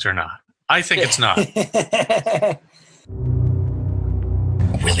correct or not. I think it's not.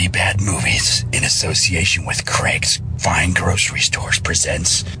 Really Bad Movies, in association with Craig's Fine Grocery Stores,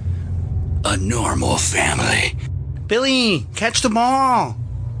 presents A Normal Family. Billy, catch the ball.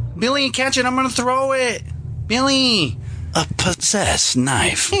 Billy, catch it. I'm going to throw it. Billy. A possessed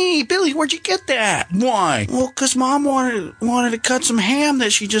knife. Hey, Billy, where'd you get that? Why? Well, because Mom wanted to cut some ham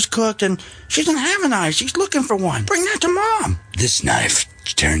that she just cooked, and she doesn't have a knife. She's looking for one. Bring that to Mom. This knife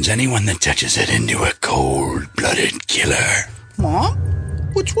turns anyone that touches it into a cold-blooded killer. Mom?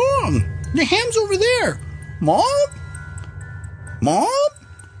 What's wrong? The ham's over there. Mom? Mom?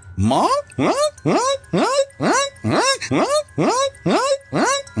 Mom?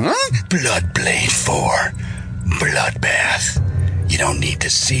 Bloodblade 4. Bloodbath. You don't need to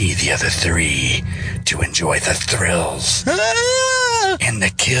see the other 3 to enjoy the thrills. And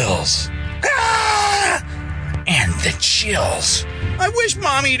the kills. And the chills. I wish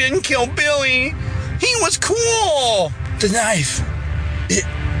Mommy didn't kill Billy. He was cool. The knife. It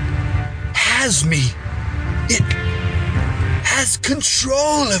has me. It has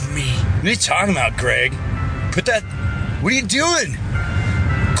control of me. What are you talking about, Greg? What are you doing?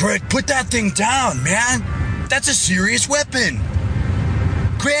 Greg, put that thing down, man. That's a serious weapon.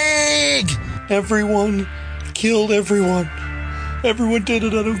 Greg! Everyone killed everyone. Everyone did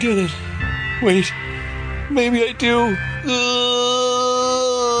it. I don't get it. Wait. Maybe I do.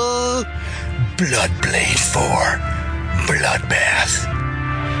 Bloodblade 4. Bloodbath.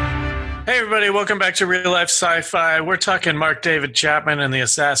 Hey, everybody, welcome back to Real Life Sci-Fi. We're talking Mark David Chapman and the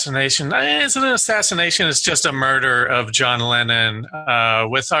assassination. It's an assassination. It's just a murder of John Lennon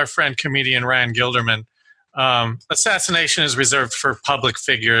with our friend comedian Ryan Gilderman. Assassination is reserved for public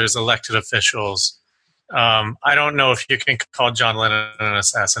figures, elected officials. I don't know if you can call John Lennon an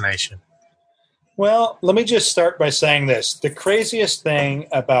assassination. Well, let me just start by saying this. The craziest thing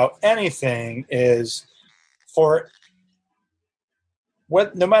about anything is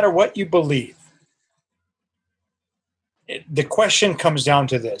no matter what you believe, the question comes down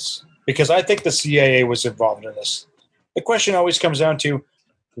to this, because I think the CIA was involved in this. The question always comes down to,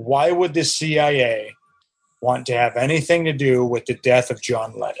 why would the CIA want to have anything to do with the death of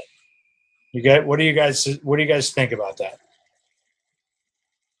John Lennon? What do you guys think about that?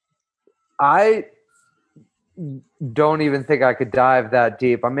 I don't even think I could dive that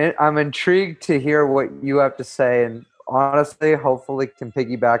deep. I'm intrigued to hear what you have to say, and honestly, hopefully can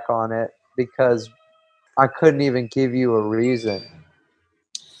piggyback on it, because I couldn't even give you a reason.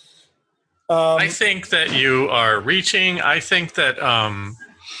 I think that you are reaching. I think that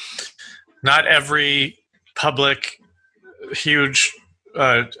not every public, huge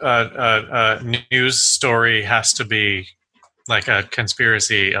news story has to be like a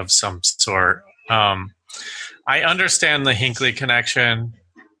conspiracy of some sort. I understand the Hinckley connection,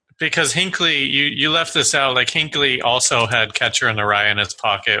 because Hinckley, you left this out. Like, Hinckley also had Catcher in the Rye in his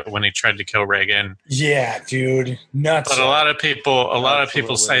pocket when he tried to kill Reagan. Yeah, dude, nuts. But a lot of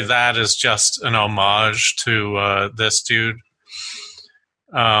people say that is just an homage to this dude.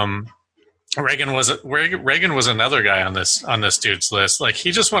 Reagan was another guy on this dude's list. Like,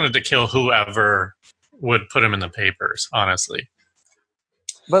 he just wanted to kill whoever would put him in the papers, honestly.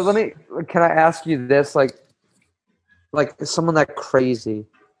 But can I ask you this? Like someone that crazy,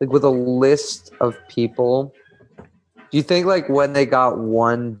 like with a list of people, do you think like when they got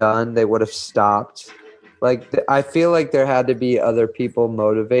one done, they would have stopped? Like, I feel like there had to be other people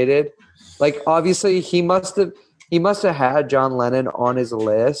motivated. Like, obviously he must have had John Lennon on his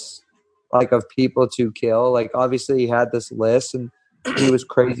list, like, of people to kill. Like, obviously he had this list and he was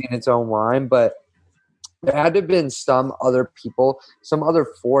crazy in its own mind, but there had to have been some other people, some other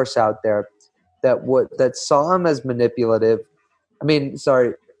force out there that saw him as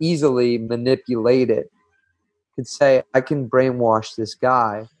easily manipulated, could say, I can brainwash this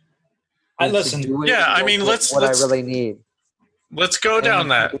guy. into listen. doing Yeah, I mean, let's I really need. let's go down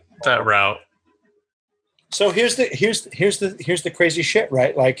that route. So here's the crazy shit,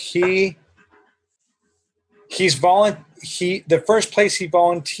 right? Like the first place he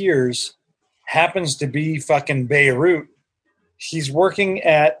volunteers happens to be fucking Beirut. He's working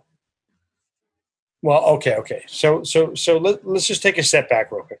at okay. So let's just take a step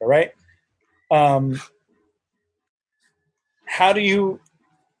back real quick, all right? How do you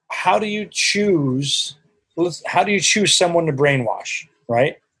choose someone to brainwash,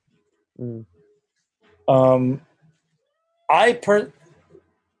 right? Mm.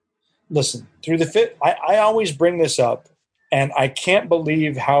 Listen, through the fit, I always bring this up, and I can't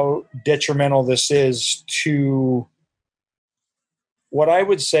believe how detrimental this is to what I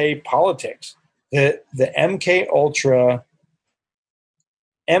would say politics. The MK Ultra.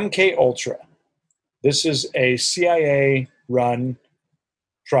 This is a CIA run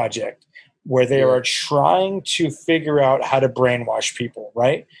project where they are trying to figure out how to brainwash people,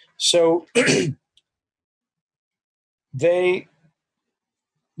 right? So Gottlieb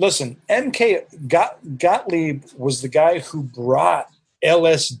was the guy who brought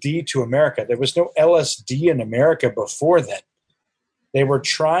LSD to America. There was no LSD in America before then. They were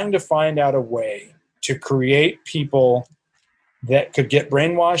trying to find out a way to create people that could get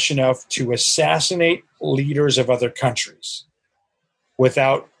brainwashed enough to assassinate leaders of other countries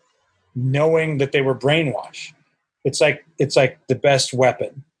without knowing that they were brainwashed. It's like the best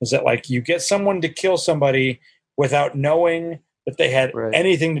weapon. Is that like you get someone to kill somebody without knowing that they had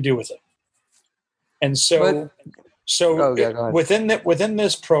anything to do with it. And within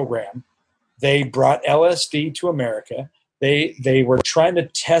this program, they brought LSD to America. They were trying to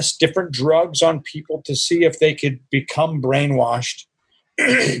test different drugs on people to see if they could become brainwashed.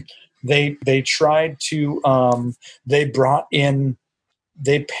 They tried to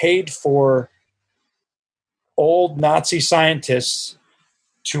they paid for old Nazi scientists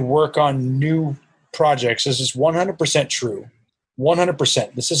to work on new projects. This is 100% true.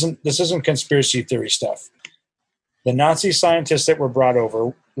 100%. This isn't conspiracy theory stuff. The Nazi scientists that were brought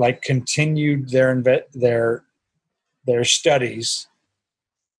over continued their studies.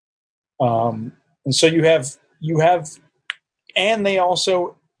 And so you have, and they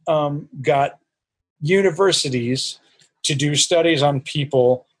also got universities to do studies on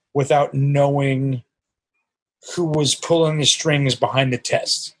people without knowing who was pulling the strings behind the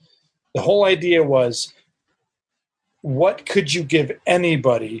tests. The whole idea was, what could you give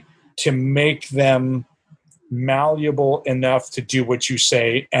anybody to make them malleable enough to do what you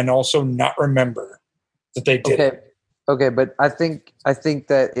say and also not remember that they did it? Okay, but I think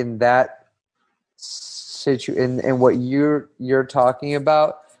that in that in what you're talking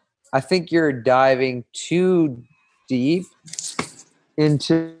about, I think you're diving too deep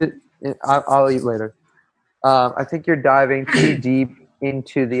into. I'll eat later. I think you're diving too deep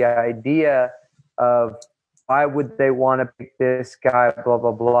into the idea of why would they want to pick this guy, blah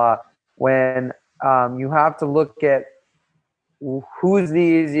blah blah. When you have to look at who's the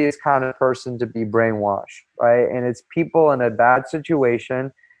easiest kind of person to be brainwashed, right? And it's people in a bad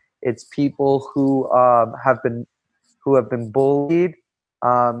situation. It's people who have been bullied.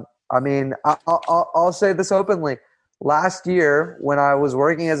 I mean, I'll say this openly. Last year, when I was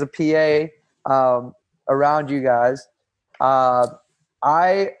working as a PA around you guys,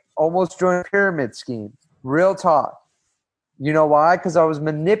 I almost joined a pyramid scheme. Real talk. You know why? Because I was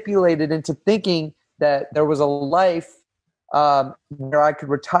manipulated into thinking that there was a life where I could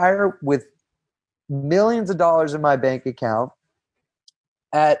retire with millions of dollars in my bank account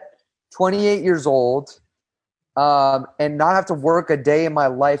at 28 years old and not have to work a day in my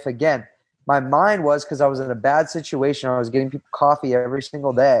life again. My mind was, because I was in a bad situation, I was getting people coffee every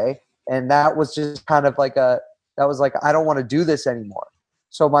single day, and that was just kind of like I don't want to do this anymore.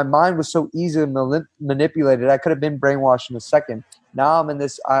 So my mind was so easily manipulated. I could have been brainwashed in a second. Now I'm in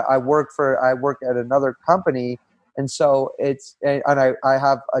this. I work at another company, and so I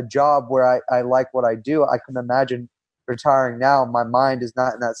have a job where I like what I do. I can imagine retiring now. My mind is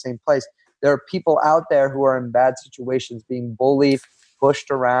not in that same place. There are people out there who are in bad situations, being bullied,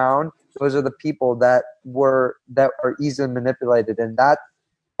 pushed around. Those are the people that are easily manipulated, and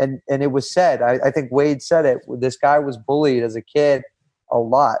it was said. I think Wade said it. This guy was bullied as a kid a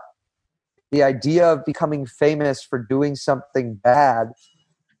lot. The idea of becoming famous for doing something bad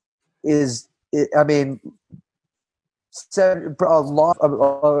a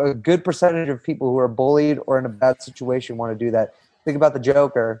good percentage of people who are bullied or in a bad situation want to do that. Think about the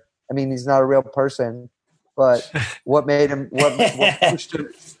Joker. I mean, he's not a real person, but what made him? What pushed him?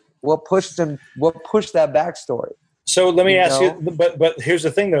 What pushed that backstory? So let me ask know? you, but here's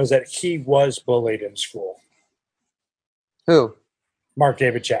the thing, though, is that he was bullied in school. Who? Mark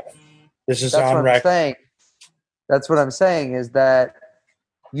David Chapman. This is That's on what I'm record. saying. That's what I'm saying is that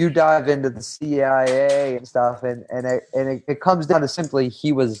you dive into the CIA and stuff, and it comes down to simply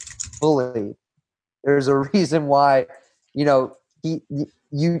he was bullied. There's a reason why, you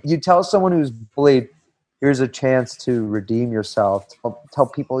tell someone who's bullied, here's a chance to redeem yourself. Tell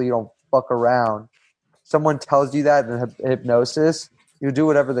people you don't fuck around. Someone tells you that in hypnosis, you do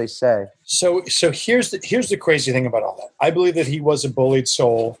whatever they say. So here's the crazy thing about all that. I believe that he was a bullied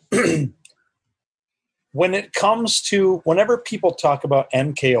soul. When it comes to whenever people talk about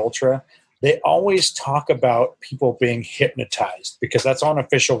MK Ultra, they always talk about people being hypnotized because that's on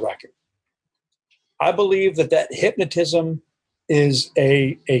official record. I believe that hypnotism is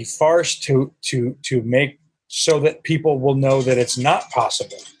a farce to make so that people will know that it's not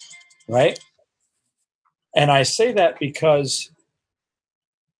possible, right? And I say that because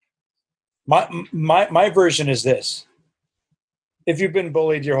my version is this: if you've been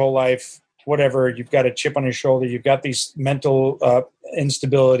bullied your whole life, whatever, you've got a chip on your shoulder, you've got these mental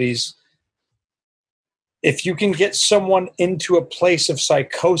instabilities. If you can get someone into a place of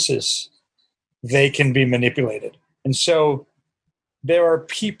psychosis, they can be manipulated. And so there are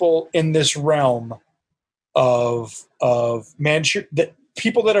people in this realm of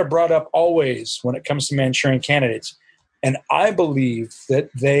people that are brought up always when it comes to Manchurian candidates. And I believe that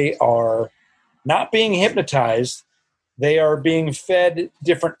they are not being hypnotized. They are being fed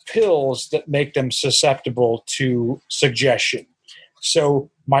different pills that make them susceptible to suggestion.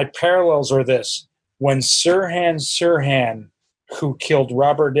 So my parallels are this. When Sirhan, who killed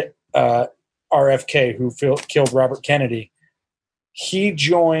Robert RFK, who killed Robert Kennedy, he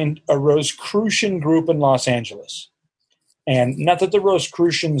joined a Rosicrucian group in Los Angeles. And not that the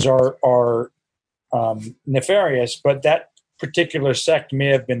Rosicrucians are nefarious, but that particular sect may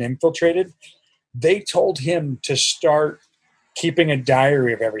have been infiltrated. They told him to start keeping a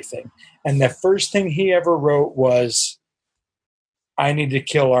diary of everything. And the first thing he ever wrote was, I need to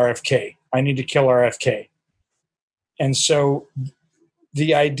kill RFK. I need to kill RFK. And so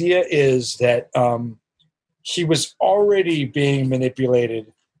the idea is that he was already being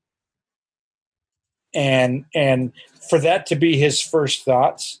manipulated. And for that to be his first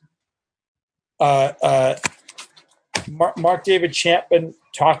thoughts, Mark David Chapman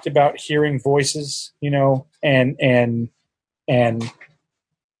talked about hearing voices, and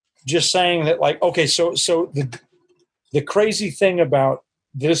just saying that, like, okay, so the crazy thing about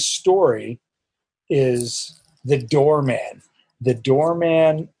this story is the doorman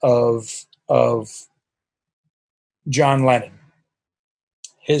of John Lennon.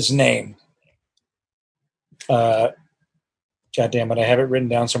 His name, God damn it, I have it written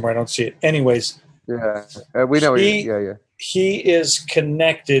down somewhere. I don't see it. Anyways, Yeah, we know. Yeah. He is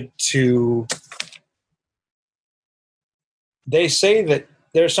connected to. They say that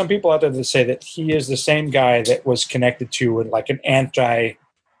there are some people out there that say that he is the same guy that was connected to like an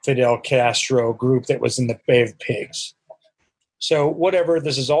anti-Fidel Castro group that was in the Bay of Pigs. So whatever,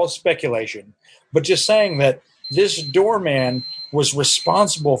 this is all speculation, but just saying that this doorman was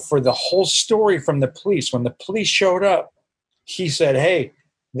responsible for the whole story from the police. When the police showed up, he said, "Hey,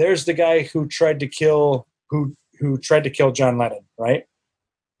 there's the guy who tried to kill John Lennon." Right?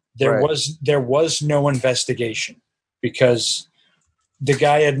 There was no investigation because the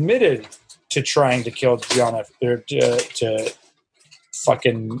guy admitted to trying to kill John F. to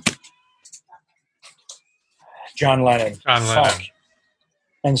fucking John Lennon. Fuck.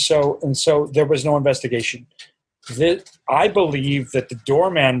 And so there was no investigation. I believe that the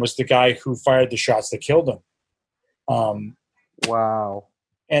doorman was the guy who fired the shots that killed him. Wow.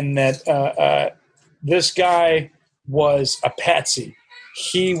 And that this guy was a patsy.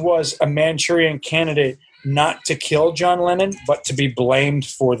 He was a Manchurian candidate not to kill John Lennon, but to be blamed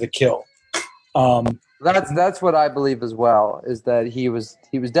for the kill. That's what I believe as well, is that he was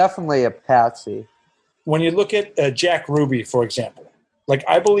definitely a patsy. When you look at Jack Ruby, for example, like,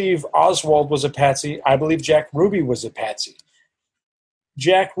 I believe Oswald was a patsy. I believe Jack Ruby was a patsy.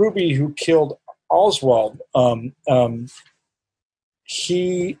 Jack Ruby, who killed Oswald,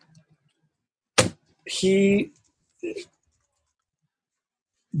 he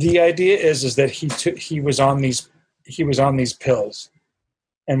the idea is that he was on these pills,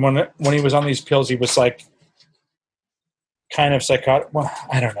 and when he was on these pills, he was like kind of psychotic. Well,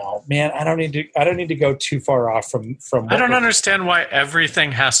 I don't know, man. I don't need to go too far off from. I don't understand why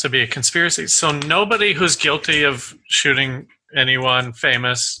everything has to be a conspiracy. So nobody who's guilty of shooting anyone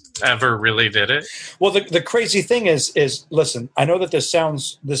famous ever really did it. Well, the crazy thing is listen. I know that this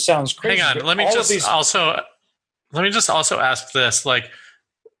sounds crazy. Hang on, let me just also. let me just also ask this: like,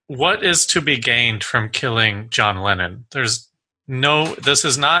 what is to be gained from killing John Lennon? There's no. This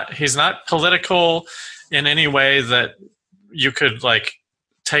is not. He's not political in any way that you could like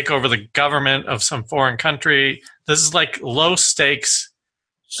take over the government of some foreign country. This is like low stakes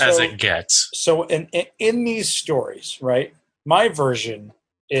as it gets. So in these stories, right? My version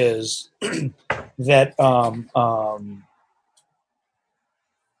is that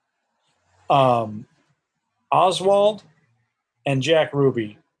Oswald and Jack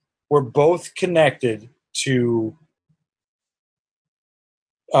Ruby were both connected to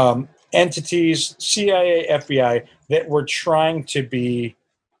entities, CIA, FBI, that were trying to be,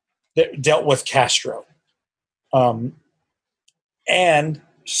 that dealt with Castro. And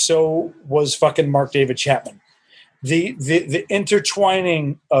so was fucking Mark David Chapman. The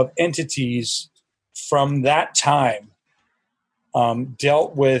intertwining of entities from that time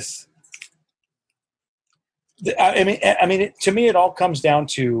dealt with. I mean, to me, it all comes down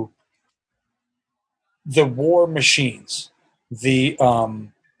to the war machines, the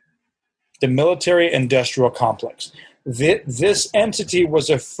military-industrial complex. This entity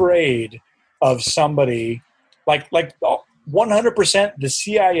was afraid of somebody like 100%. The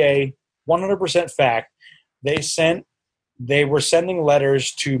CIA, 100% fact. They were sending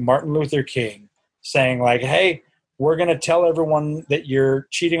letters to Martin Luther King saying like, "Hey, we're going to tell everyone that you're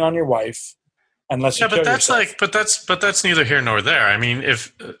cheating on your wife." Unless but that's neither here nor there. I mean,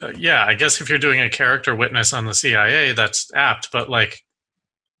 if I guess if you're doing a character witness on the CIA, that's apt. But like,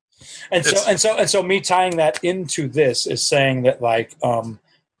 and so me tying that into this is saying that like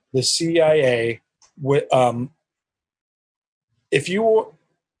the CIA would if you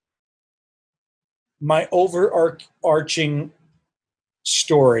my overarching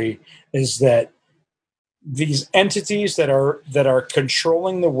story is that these entities that are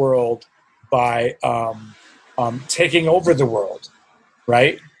controlling the world by taking over the world,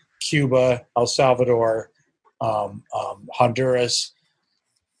 right? Cuba, El Salvador, Honduras,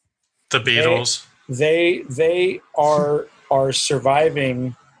 the Beatles. They are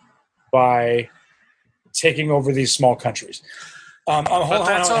surviving by taking over these small countries. But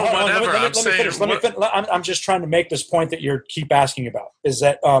that's all whatever. Let me finish. I'm just trying to make this point that you keep asking about. Is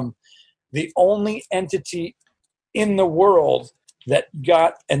that the only entity in the world that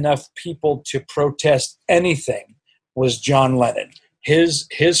got enough people to protest anything was John Lennon. His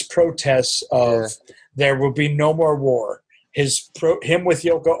protests of there will be no more war. Him with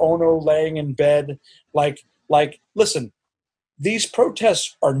Yoko Ono laying in bed, like listen, these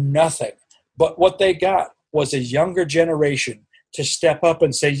protests are nothing, but what they got was a younger generation to step up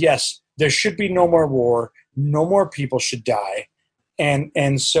and say, yes, there should be no more war, no more people should die,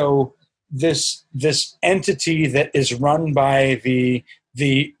 and so this entity that is run by the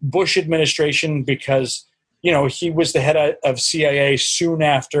Bush administration, because he was the head of CIA soon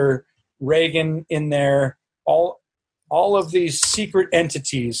after Reagan in there. All of these secret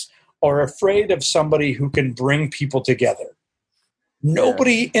entities are afraid of somebody who can bring people together.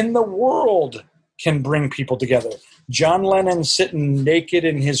 Nobody in the world can bring people together. John Lennon sitting naked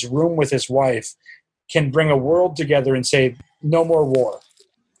in his room with his wife can bring a world together and say, no more war.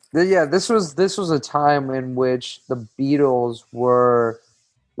 Yeah, this was a time in which the Beatles were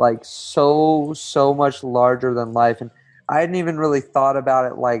like so much larger than life, and I hadn't even really thought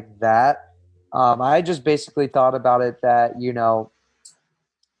about it like that. I just basically thought about it that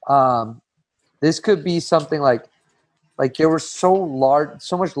this could be something like they were so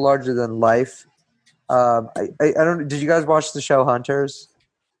much larger than life. I don't. Did you guys watch the show Hunters?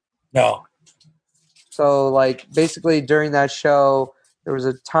 No. So like basically during that show, there was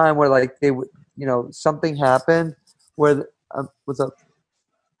a time where like they would, something happened where what's up?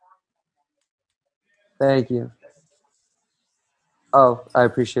 Thank you. Oh, I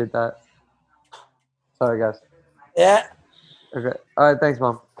appreciate that. Sorry, guys. Yeah. Okay. All right. Thanks,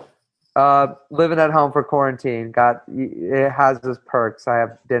 Mom. Living at home for quarantine it has its perks. I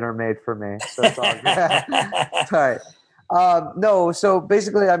have dinner made for me, so it's all good. All right. No, so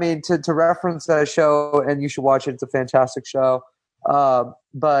basically, I mean, to reference that show, and you should watch it. It's a fantastic show.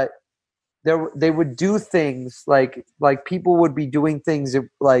 But they would do things like people would be doing things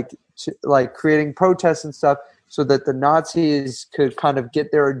like creating protests and stuff, so that the Nazis could kind of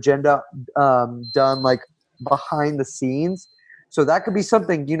get their agenda done like behind the scenes. So that could be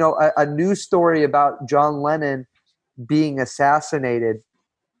something, a news story about John Lennon being murdered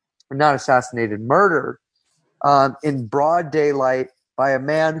in broad daylight by a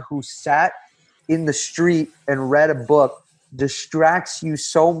man who sat in the street and read a book, distracts you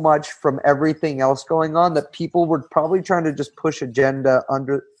so much from everything else going on that people were probably trying to just push agenda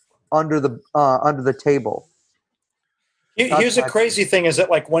under the table. Here's the crazy thing is that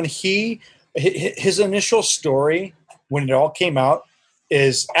like when his initial story, when it all came out,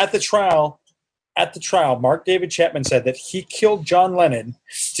 is at the trial, Mark David Chapman said that he killed John Lennon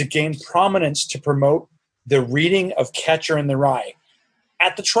to gain prominence to promote the reading of Catcher in the Rye.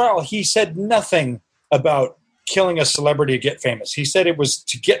 At the trial, he said nothing about killing a celebrity to get famous. He said it was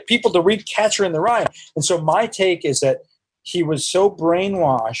to get people to read Catcher in the Rye. And so my take is that he was so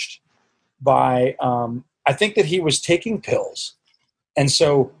brainwashed by, I think that he was taking pills. And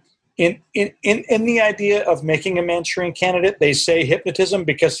so in the idea of making a Manchurian Candidate, they say hypnotism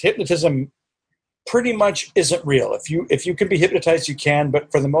because hypnotism pretty much isn't real. If you can be hypnotized, you can.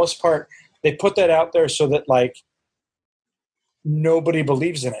 But for the most part, they put that out there so that like nobody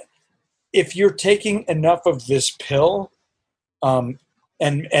believes in it. If you're taking enough of this pill and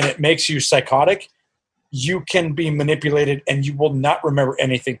it makes you psychotic, you can be manipulated and you will not remember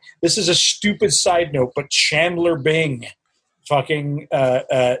anything. This is a stupid side note, but Chandler Bing fucking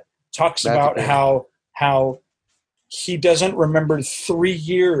talks about how he doesn't remember 3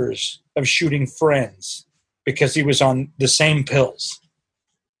 years of shooting Friends because he was on the same pills.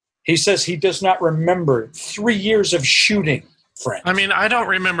 He says he does not remember 3 years of shooting Friends. I mean, I don't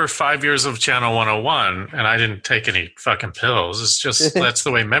remember 5 years of Channel 101, and I didn't take any fucking pills. It's just that's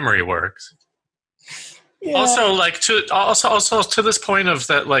the way memory works. Yeah. Also, like also to this point of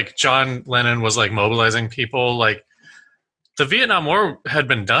that, like John Lennon was like mobilizing people. Like the Vietnam War had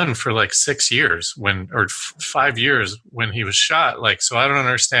been done for like 6 years 5 years when he was shot. Like, so I don't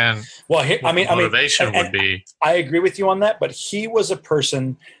understand. Well, motivation would be. I agree with you on that, but he was a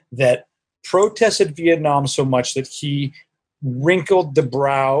person that protested Vietnam so much that he wrinkled the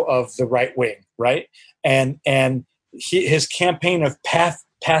brow of the right wing, right? And his campaign of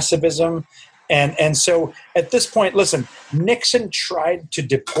pacifism. And so at this point, listen, Nixon tried to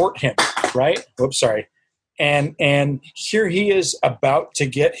deport him, right? Oops, sorry. And here he is about to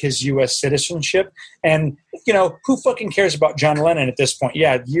get his U.S. citizenship. And, you know, who fucking cares about John Lennon at this point?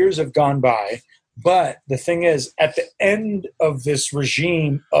 Yeah, years have gone by. But the thing is, at the end of this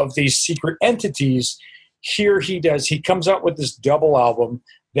regime of these secret entities, here he comes out with this double album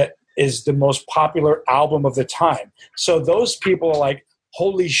that is the most popular album of the time. So those people are like,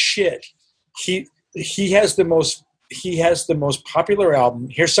 holy shit. He has the most popular album.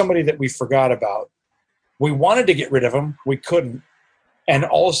 Here's somebody that we forgot about. We wanted to get rid of him, we couldn't, and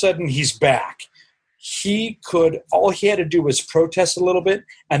all of a sudden he's back. All he had to do was protest a little bit,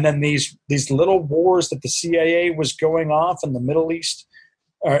 and then these little wars that the CIA was going off in the Middle East,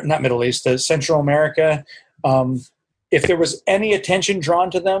 or not Middle East, Central America. If there was any attention drawn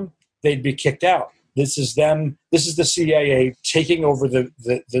to them, they'd be kicked out. This is them. This is the CIA taking over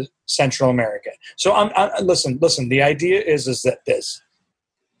the Central America. So listen. The idea is that this,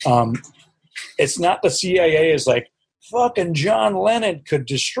 it's not the CIA is like fucking John Lennon could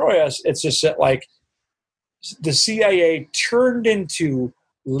destroy us. It's just that like the CIA turned into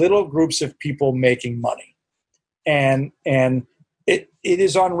little groups of people making money, and it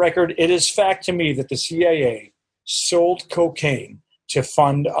is on record. It is fact to me that the CIA sold cocaine to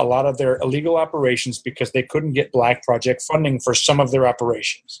fund a lot of their illegal operations because they couldn't get Black Project funding for some of their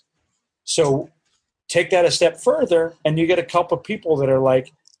operations. So take that a step further, and you get a couple of people that are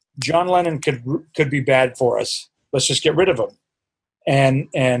like, John Lennon could be bad for us. Let's just get rid of him.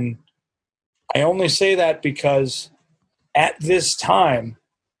 And I only say that because at this time,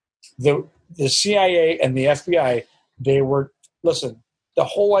 the CIA and the FBI, the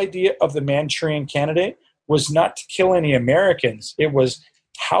whole idea of the Manchurian Candidate was not to kill any Americans. It was,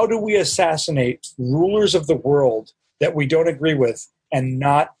 how do we assassinate rulers of the world that we don't agree with and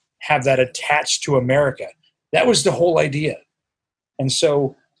not have that attached to America? That was the whole idea. And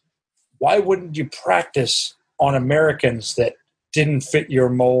so why wouldn't you practice on Americans that didn't fit your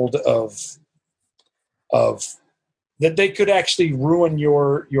mold of that they could actually ruin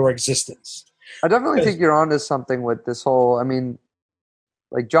your existence? I definitely think you're onto something with this whole, I mean,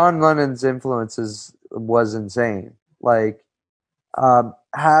 like John Lennon's influences was insane. Like,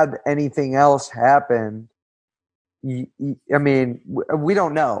 had anything else happened, I mean, we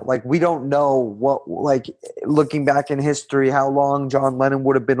don't know. Like, we don't know what, like, looking back in history, how long John Lennon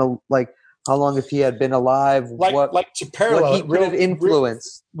would have been, how long if he had been alive, what he could have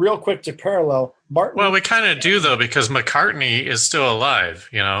influenced. Real quick to parallel, Martin. Well, we kind of do, though, because McCartney is still alive,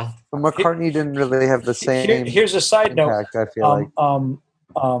 you know? But McCartney didn't really have the same Here's a side impact, note. I feel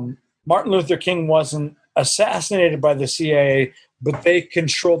like. Martin Luther King wasn't assassinated by the CIA, but they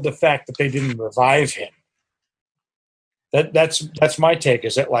controlled the fact that they didn't revive him. That's my take.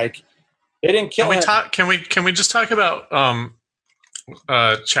 Is that like they didn't kill him? Can we just talk about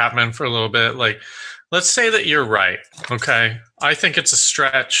Chapman for a little bit? Like let's say that you're right. Okay. I think it's a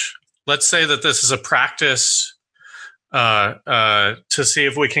stretch. Let's say that this is a practice to see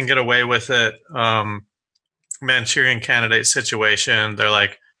if we can get away with it. Manchurian Candidate situation. They're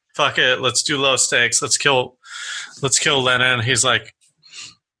like, fuck it, let's do low stakes. Let's kill Lennon. He's like,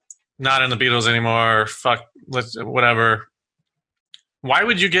 not in the Beatles anymore. Fuck, whatever. Why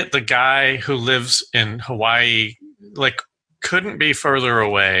would you get the guy who lives in Hawaii, like, couldn't be further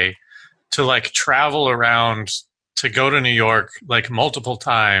away, to like travel around to go to New York like multiple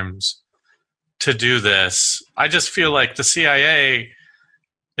times to do this? I just feel like the CIA,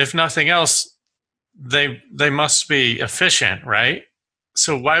 if nothing else, they must be efficient, right?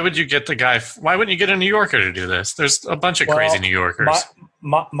 So why would you get the guy? Why wouldn't you get a New Yorker to do this? There's a bunch of crazy New Yorkers.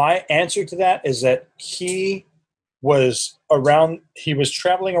 My answer to that is that he was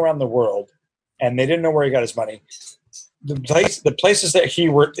traveling around the world, and they didn't know where he got his money. The places that he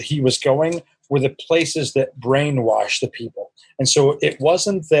was going were the places that brainwashed the people. And so it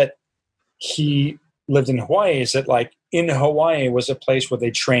wasn't that he lived in Hawaii, it's that like in Hawaii was a place where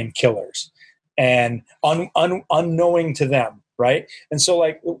they trained killers, and unknowing to them, right? And so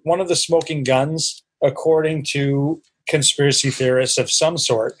like one of the smoking guns, according to conspiracy theorists of some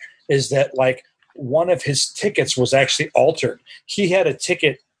sort, is that like one of his tickets was actually altered. He had a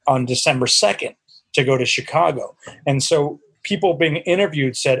ticket on December 2nd to go to Chicago. And so people being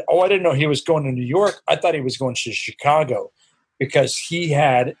interviewed said, oh, I didn't know he was going to New York. I thought he was going to Chicago, because he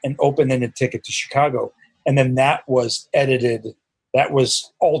had an open-ended ticket to Chicago. And then that was edited, that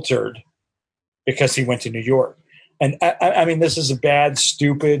was altered because he went to New York. And I mean, this is a bad,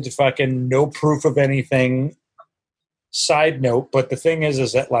 stupid, fucking no proof of anything side note. But the thing is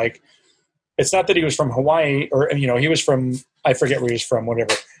that like, it's not that he was from Hawaii or, you know, he was from, I forget where he was from,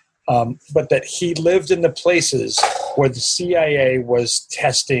 whatever. But that he lived in the places where the CIA was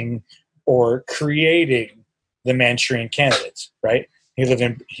testing or creating the Manchurian candidates, right? He lived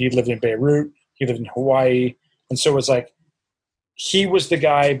in Beirut, he lived in Hawaii. And so it was like, he was the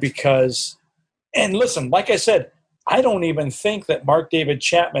guy because, and listen, like I said, I don't even think that Mark David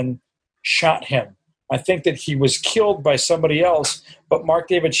Chapman shot him. I think that he was killed by somebody else, but Mark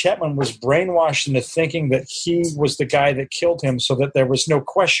David Chapman was brainwashed into thinking that he was the guy that killed him, so that there was no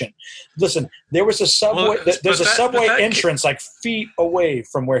question. Listen, there was a subway. There's a subway entrance like feet away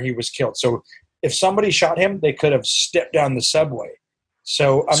from where he was killed. So if somebody shot him, they could have stepped down the subway.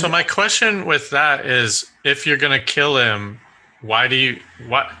 So my question with that is, if you're going to kill him,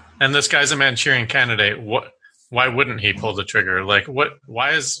 and this guy's a Manchurian candidate, why wouldn't he pull the trigger? Like,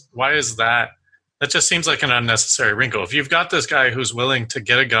 why is that? That just seems like an unnecessary wrinkle. If you've got this guy who's willing to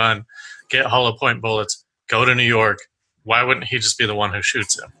get a gun, get hollow point bullets, go to New York, why wouldn't he just be the one who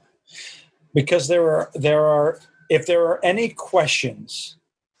shoots him? Because there are if there are any questions,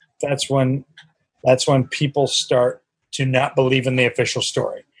 that's when people start to not believe in the official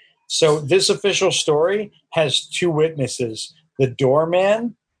story. So this official story has two witnesses, the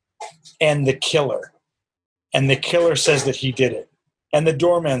doorman and the killer. And the killer says that he did it. And the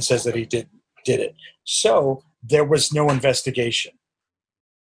doorman says that he did it. So there was no investigation.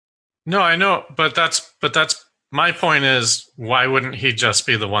 No, I know, but that's my point is, why wouldn't he just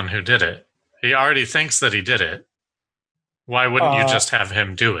be the one who did it? He already thinks that he did it. Why wouldn't you just have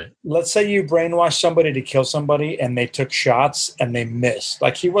him do it? Let's say you brainwash somebody to kill somebody and they took shots and they missed.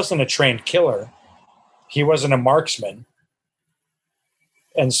 Like, he wasn't a trained killer. He wasn't a marksman.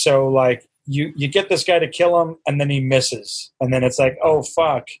 And so like you get this guy to kill him and then he misses. And then it's like, oh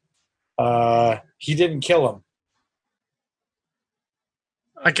fuck. He didn't kill him.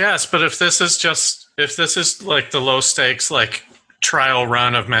 I guess, but if this is like the low stakes, like trial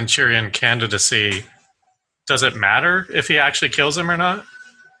run of Manchurian candidacy, does it matter if he actually kills him or not?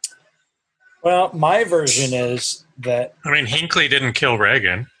 Well, my version is that, I mean, Hinckley didn't kill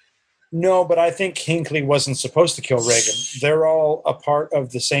Reagan. No, but I think Hinckley wasn't supposed to kill Reagan. They're all a part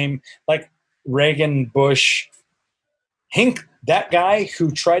of the same, like Reagan, Bush, that guy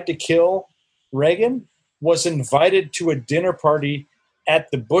who tried to kill Reagan was invited to a dinner party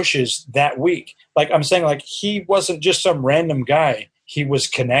at the Bushes that week. Like, I'm saying, like, he wasn't just some random guy. He was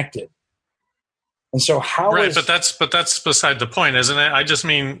connected. And so but that's beside the point, isn't it? I just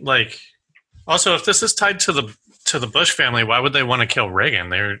mean, like, also, if this is tied to the Bush family, why would they want to kill Reagan?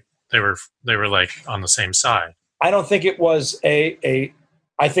 They were like on the same side. I don't think it was I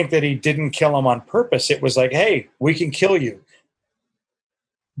think that he didn't kill him on purpose. It was like, hey, we can kill you.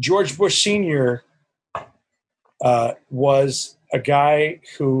 George Bush Sr. Was a guy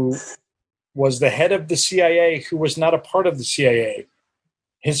who was the head of the CIA, who was not a part of the CIA.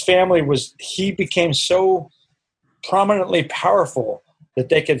 His family he became so prominently powerful that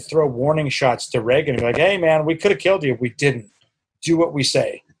they could throw warning shots to Reagan and be like, hey, man, we could have killed you. We didn't. Do what we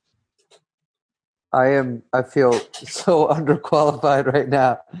say. I feel so underqualified right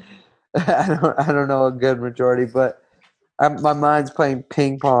now. I don't know a good majority, but my mind's playing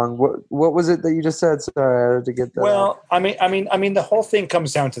ping pong. What was it that you just said? Sorry, I had to get that. Well, I mean, the whole thing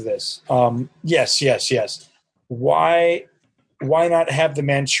comes down to this. Yes. Why not have the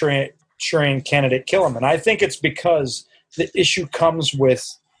Manchurian candidate kill him? And I think it's because the issue comes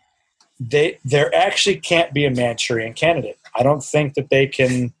with there actually can't be a Manchurian candidate. I don't think that they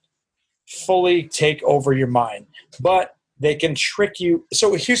can fully take over your mind, but they can trick you.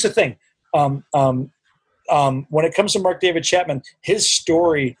 So here's the thing. When it comes to Mark David Chapman, his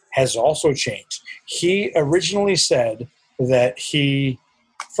story has also changed. He originally said that he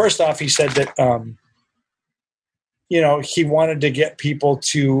said that, he wanted to get people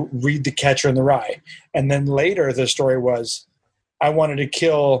to read The Catcher in the Rye. And then later the story was, I wanted to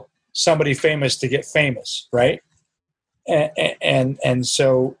kill somebody famous to get famous, right? And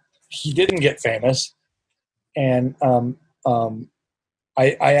so he didn't get famous. And I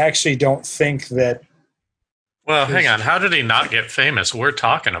actually don't think that. Well, hang on. How did he not get famous? We're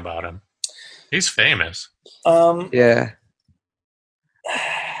talking about him. He's famous. Yeah.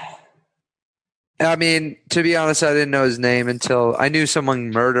 I mean, to be honest, I didn't know his name until I knew someone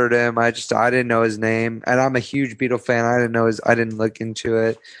murdered him. I didn't know his name, and I'm a huge Beatle fan. I didn't look into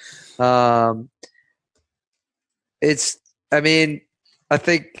it. I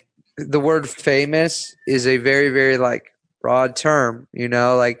think the word famous is a very, very like broad term,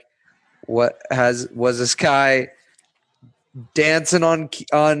 like was this guy dancing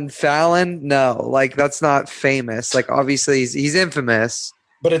on Fallon? No, like that's not famous. Like obviously he's infamous.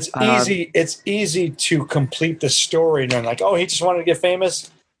 But it's easy. It's easy to complete the story, and then like, oh, he just wanted to get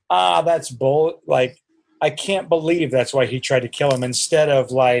famous. That's bull. Like, I can't believe that's why he tried to kill him instead of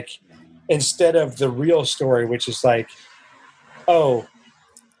the real story, which is like, oh,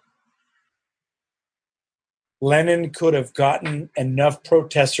 Lennon could have gotten enough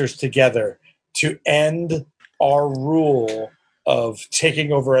protesters together to end our rule of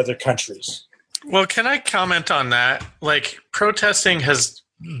taking over other countries. Well, can I comment on that? Like, protesting has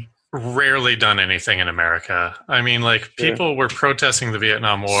rarely done anything in America. I mean, like, people were protesting the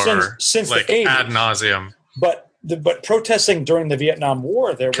Vietnam War since like the 80s. ad nauseum. But protesting during the Vietnam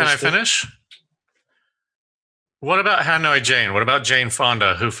War, Can I finish? What about Hanoi Jane? What about Jane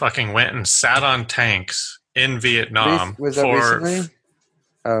Fonda, who fucking went and sat on tanks in Vietnam? Was that recently?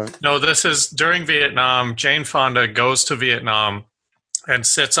 No, this is during Vietnam. Jane Fonda goes to Vietnam and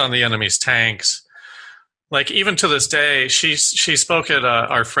sits on the enemy's tanks. Like, even to this day, she spoke at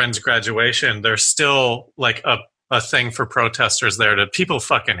our friend's graduation. There's still like a thing for protesters there. People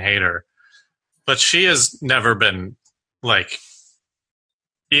fucking hate her, but she has never been like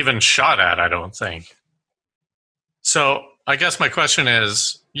even shot at, I don't think. So I guess my question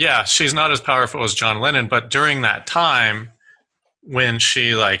is, yeah, she's not as powerful as John Lennon, but during that time when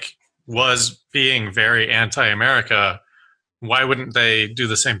she like was being very anti-America, why wouldn't they do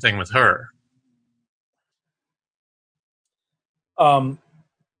the same thing with her?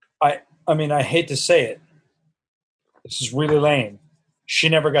 I mean, I hate to say it. This is really lame. She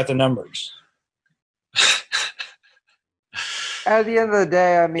never got the numbers. At the end of the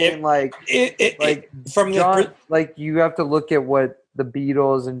day, I mean, you have to look at what the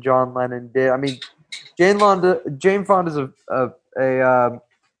Beatles and John Lennon did. I mean, Jane Fonda's a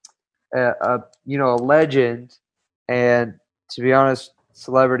legend, and to be honest,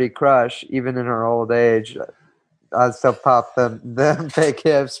 celebrity crush. Even in her old age, I still pop them fake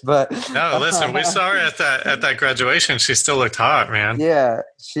hips. But no, listen, we saw her at that graduation. She still looked hot, man. Yeah,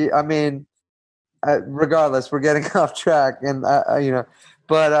 regardless, we're getting off track, and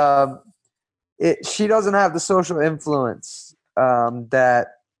she doesn't have the social influence that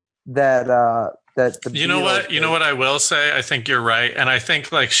the you know what I will say. I think you're right, and I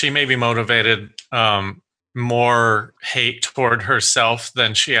think like she may be motivated more hate toward herself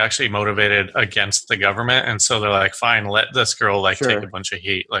than she actually motivated against the government, and so they're like, fine, let this girl take a bunch of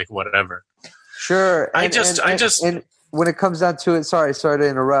heat, like whatever. Sure. And when it comes down to it, sorry to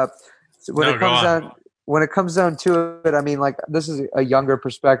interrupt. When it comes down to it, I mean, like, this is a younger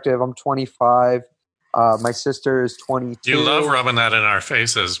perspective. I'm 25. My sister is 22. You love rubbing that in our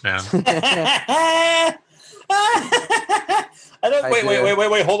faces, man. Wait.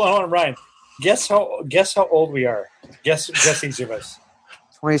 Hold on, Ryan. Guess how old we are. Guess each of us.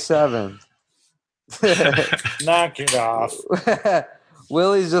 27. Knock it off.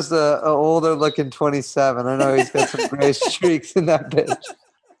 Willie's just a older looking 27. I know he's got some gray streaks in that bitch.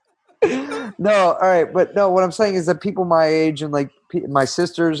 No, all right, but no, what I'm saying is that people my age and like my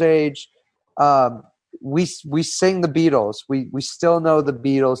sister's age, we sing the Beatles. We still know the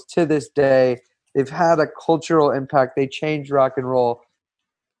Beatles to this day. They've had a cultural impact. They changed rock and roll.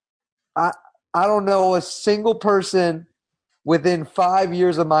 I don't know a single person within 5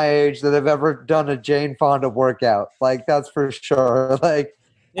 years of my age that have ever done a Jane Fonda workout. Like, that's for sure. Like,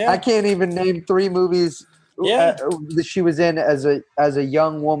 I can't even name 3 movies that she was in as a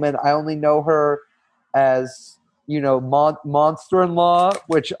young woman. I only know her as, Monster-in-Law,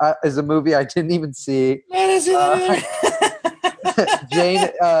 which is a movie I didn't even see. Jane,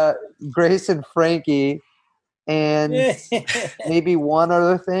 Grace and Frankie, and maybe one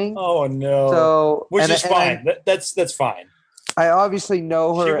other thing. Oh no! So, which is fine. That's fine. I obviously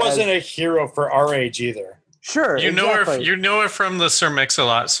know her. She wasn't a hero for our age either. Sure, you know her from the Sir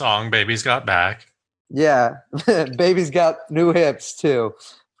Mix-a-Lot song "Baby's Got Back." Yeah, Baby's got new hips too,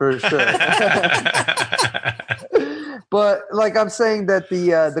 for sure. But like I'm saying that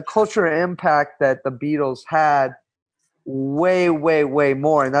the cultural impact that the Beatles had way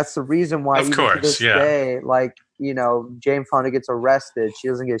more, and that's the reason why even to this day, like, Jane Fonda gets arrested, she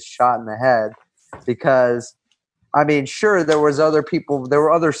doesn't get shot in the head, because I mean, sure, there was other people, there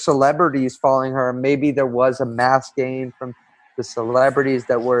were other celebrities following her, and maybe there was a mass gain from the celebrities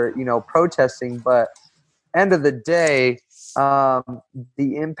that were, protesting, but end of the day,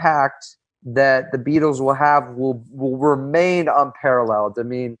 the impact that the Beatles will have will remain unparalleled. I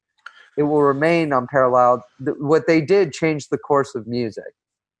mean, it will remain unparalleled. What they did changed the course of music.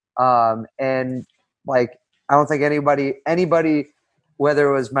 And like, I don't think anybody,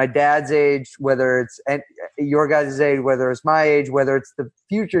 whether it was my dad's age, whether it's your guys' age, whether it's my age, whether it's the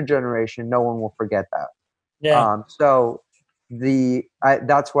future generation, no one will forget that. Yeah. So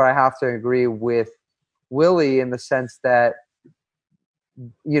that's where I have to agree with Willie in the sense that,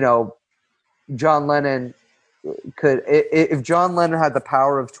 John Lennon could, if John Lennon had the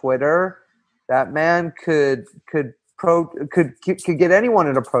power of Twitter, that man could get anyone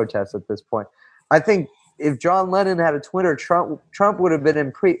in a protest at this point. I think if John Lennon had a Twitter, Trump would have been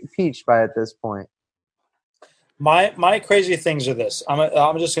impeached by at this point. My crazy things are this.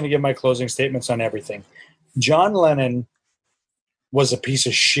 I'm just going to give my closing statements on everything. John Lennon was a piece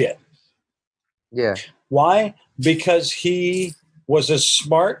of shit. Yeah. Why? Because he was a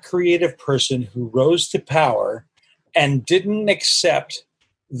smart, creative person who rose to power and didn't accept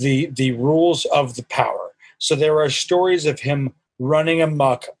the rules of the power. So there are stories of him running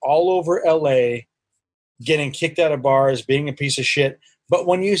amok all over LA, getting kicked out of bars, being a piece of shit. But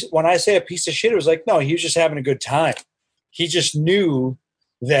when I say a piece of shit, it was like, no, he was just having a good time. He just knew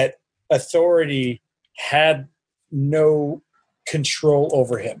that authority had no control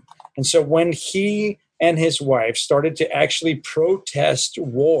over him. And so when he and his wife started to actually protest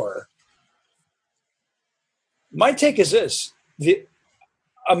war, my take is this: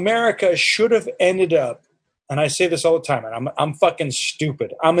 America should have ended up, and I say this all the time, and I'm fucking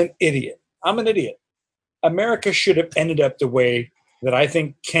stupid. I'm an idiot. America should have ended up the way that I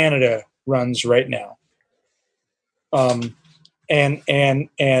think Canada runs right now.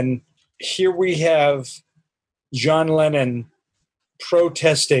 And here we have John Lennon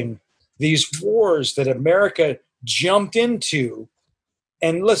protesting these wars that America jumped into.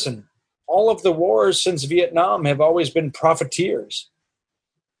 And listen, all of the wars since Vietnam have always been profiteers.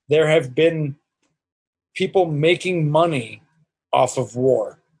 There have been people making money off of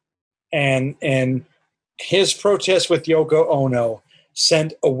war. And his protest with Yoko Ono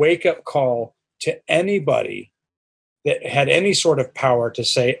sent a wake-up call to anybody that had any sort of power to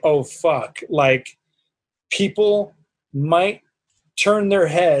say, oh, fuck, like, people might turn their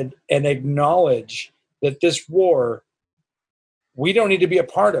head and acknowledge that this war, we don't need to be a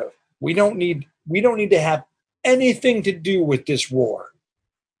part of. We don't need to have anything to do with this war.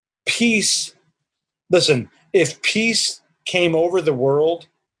 Peace. Listen, if peace came over the world,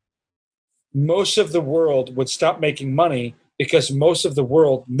 most of the world would stop making money, because most of the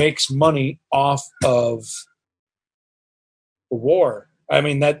world makes money off of war. I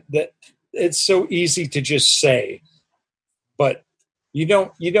mean, that it's so easy to just say, but you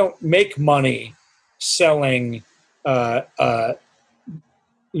don't make money selling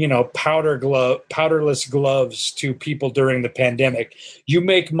powderless gloves to people during the pandemic. You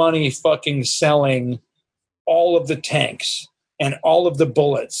make money fucking selling all of the tanks and all of the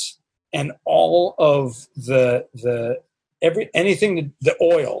bullets and all of the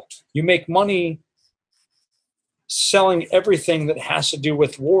oil. You make money selling everything that has to do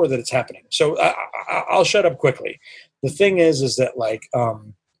with war that it's happening. So I'll shut up quickly. The thing is that, like,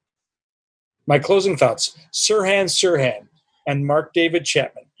 my closing thoughts: Sirhan and Mark David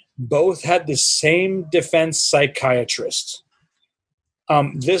Chapman both had the same defense psychiatrist.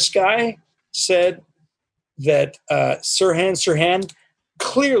 This guy said that Sirhan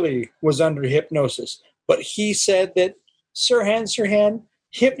clearly was under hypnosis, but he said that Sirhan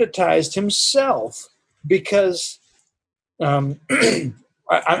hypnotized himself because I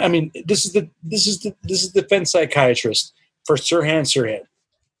mean this is the defense psychiatrist for Sirhan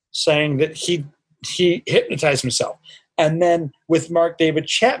saying that he hypnotized himself. And then with Mark David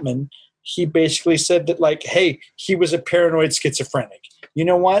Chapman, he said that, like, hey, he was a paranoid schizophrenic. You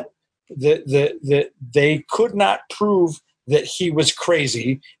know what? They could not prove that he was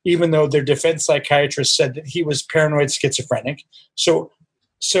crazy, even though their defense psychiatrist said that he was paranoid schizophrenic. So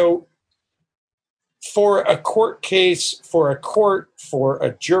for a court case, for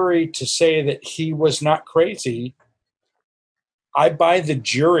a jury to say that he was not crazy, I buy the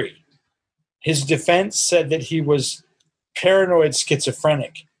jury. His defense said that he was paranoid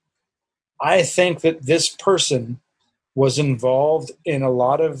schizophrenic. I think that this person was involved in a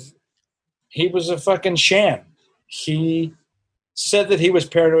lot of. He was a fucking sham. He said that he was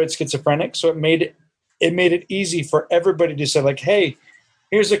paranoid schizophrenic, so it made it easy for everybody to say, like, hey,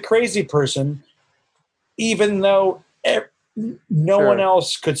 here's a crazy person, even though no one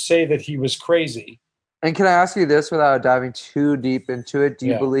else could say that he was crazy. And can I ask you this without diving too deep into it? Do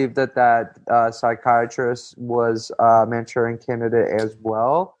you believe that psychiatrist was a Manchurian candidate as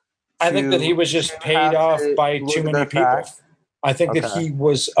well? I think that he was just paid off by too many people. Facts? I think that he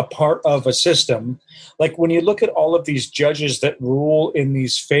was a part of a system. Like when you look at all of these judges that rule in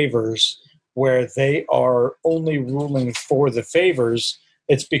these favors where they are only ruling for the favors,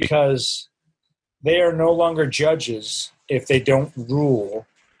 it's because they are no longer judges if they don't rule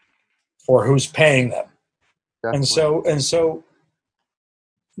for who's paying them. Definitely. And so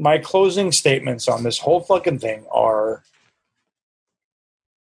my closing statements on this whole fucking thing are: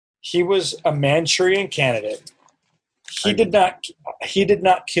 he was a Manchurian candidate. He did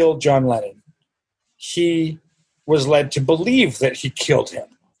not kill John Lennon. He was led to believe that he killed him.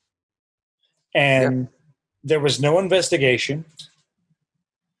 And there was no investigation.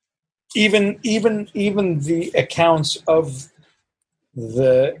 Even the accounts of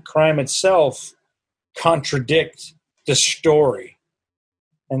the crime itself contradict the story.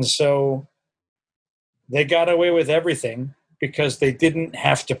 And so they got away with everything because they didn't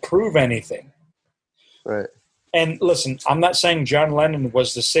have to prove anything. Right. And listen, I'm not saying John Lennon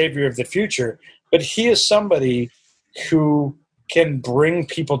was the savior of the future, but he is somebody who can bring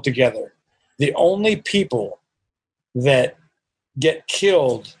people together. The only people that get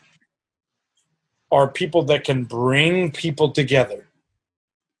killed are people that can bring people together.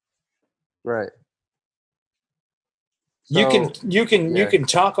 Right. So, you can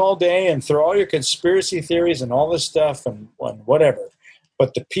talk all day and throw all your conspiracy theories and all this stuff and whatever,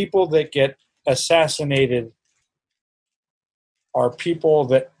 but the people that get assassinated are people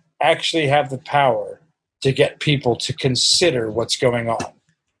that actually have the power to get people to consider what's going on.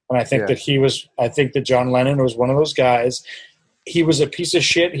 And I think that John Lennon was one of those guys. He was a piece of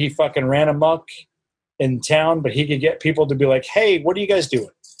shit. He fucking ran amok in town, but he could get people to be like, hey, what are you guys doing?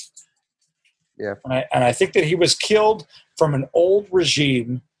 Yeah. And I think that he was killed from an old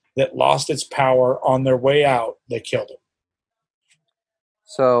regime that lost its power. On their way out, they killed him.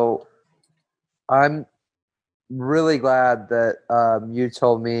 So I'm really glad that you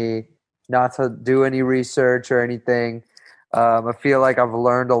told me not to do any research or anything. I feel like I've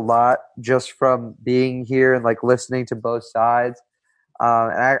learned a lot just from being here and like listening to both sides.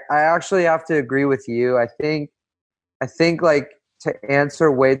 And I actually have to agree with you. I think like to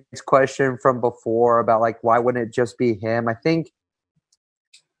answer Wade's question from before about like why wouldn't it just be him? I think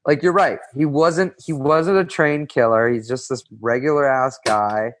like you're right. He wasn't a trained killer. He's just this regular ass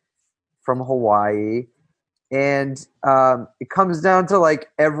guy from Hawaii. And it comes down to like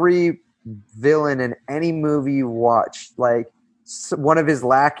every villain in any movie you watch, like one of his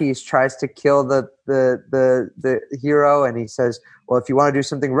lackeys tries to kill the hero, and he says, well, if you want to do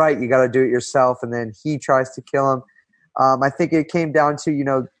something right, you got to do it yourself. And then he tries to kill him. I think it came down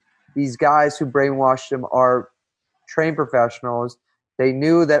to, these guys who brainwashed him are trained professionals. They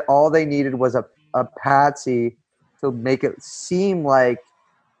knew that all they needed was a patsy to make it seem like,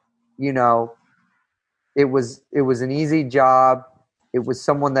 it was an easy job. It was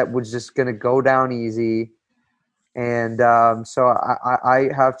someone that was just going to go down easy. And so I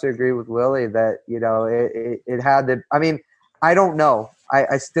have to agree with Willie that, it had to, I mean, I don't know.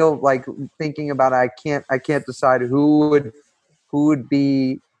 I still like thinking about it. I can't decide who would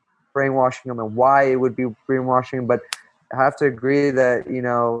be brainwashing him and why it would be brainwashing him. But I have to agree that,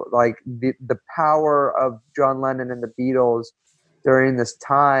 like the power of John Lennon and the Beatles during this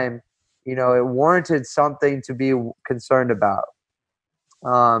time, it warranted something to be concerned about.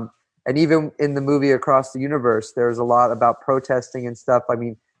 And even in the movie Across the Universe, there's a lot about protesting and stuff. I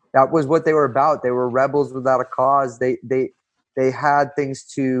mean, that was what they were about. They were rebels without a cause. They had things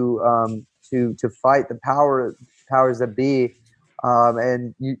to fight the powers that be,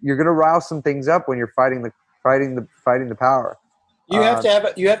 and you're going to rouse some things up when you're fighting the power. You have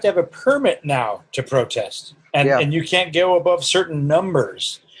to have a permit now to protest, and you can't go above certain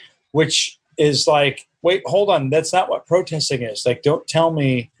numbers, which is like, wait, hold on, that's not what protesting is. Like, don't tell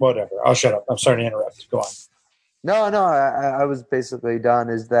me whatever. I'll shut up. I'm sorry to interrupt. Go on. No, I was basically done.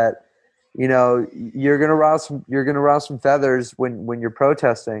 Is that, you're gonna rouse some feathers when you're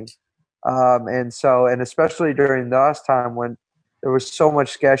protesting, and especially during this time when there was so much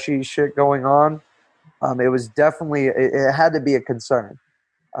sketchy shit going on. It was definitely it had to be a concern,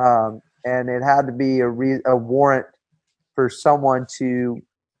 and it had to be a warrant for someone to,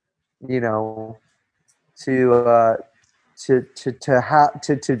 to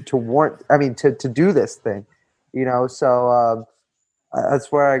warrant. I mean, to do this thing, So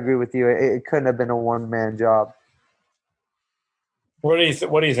that's where I agree with you. It couldn't have been a one-man job. What do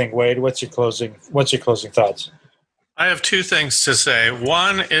you think, Wade? What's your closing thoughts? I have two things to say.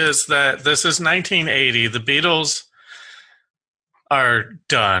 One is that this is 1980. The Beatles are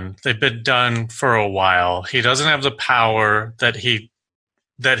done. They've been done for a while. He doesn't have the power that he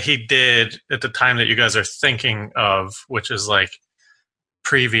did at the time that you guys are thinking of, which is like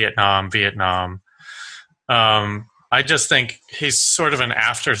pre-Vietnam, Vietnam. I just think he's sort of an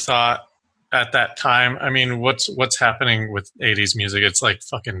afterthought at that time. I mean, what's happening with 80s music? It's like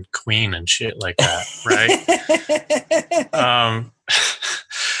fucking Queen and shit like that, right?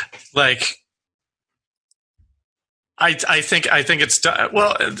 Like, I think it's done.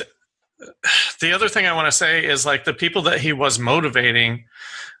 Well, the other thing I want to say is, like, the people that he was motivating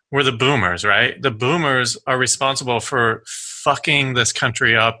were the boomers, right? The boomers are responsible for fucking this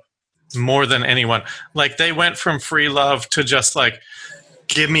country up more than anyone. Like, they went from free love to just like,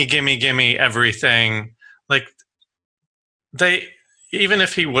 gimme everything. Like, even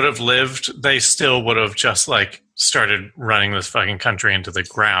if he would have lived, they still would have just like started running this fucking country into the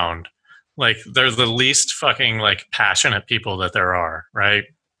ground. Like, they're the least fucking like passionate people that there are, right?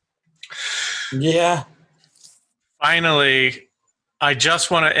 Yeah. Finally, I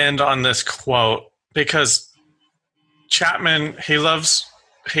just want to end on this quote, because Chapman, he loves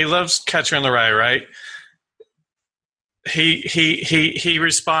Catcher in the Rye, right? He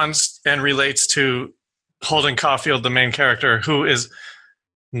responds and relates to Holden Caulfield, the main character, who is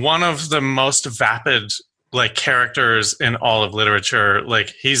one of the most vapid like characters in all of literature.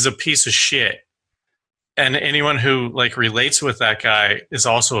 Like, he's a piece of shit, and anyone who like relates with that guy is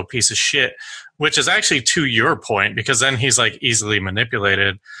also a piece of shit, which is actually to your point, because then he's like easily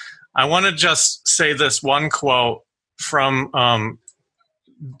manipulated. I want to just say this one quote from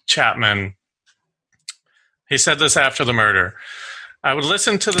Chapman. He said this after the murder. I would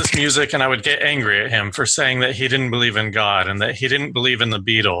listen to this music and I would get angry at him for saying that he didn't believe in God and that he didn't believe in the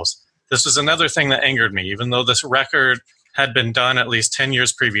Beatles. This was another thing that angered me, even though this record had been done at least 10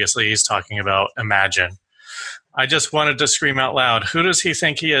 years previously. He's talking about Imagine. I just wanted to scream out loud, who does he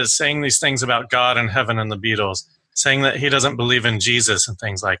think he is, saying these things about God and heaven and the Beatles, saying that he doesn't believe in Jesus and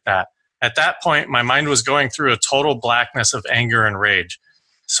things like that? At that point, my mind was going through a total blackness of anger and rage.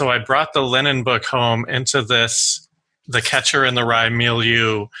 So I brought the Lennon book home into this, the Catcher in the Rye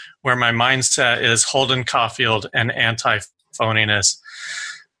milieu, where my mindset is Holden Caulfield and anti-phoniness.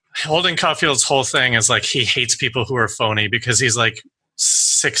 Holden Caulfield's whole thing is like he hates people who are phony because he's like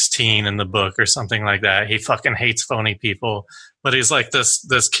 16 in the book or something like that. He fucking hates phony people, but he's like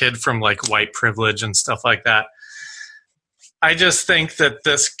this kid from like white privilege and stuff like that. I just think that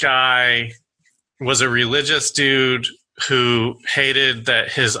this guy was a religious dude who hated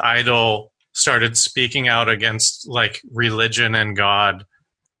that his idol started speaking out against like religion and God,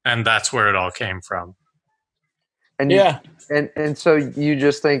 and that's where it all came from. And yeah. And so you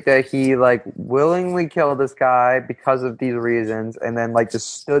just think that he like willingly killed this guy because of these reasons, and then like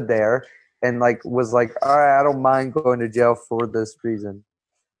just stood there and like was like, all right, I don't mind going to jail for this reason.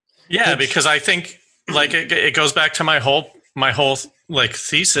 Yeah, because I think like it goes back to my whole like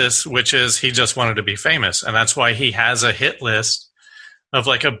thesis, which is he just wanted to be famous, and that's why he has a hit list of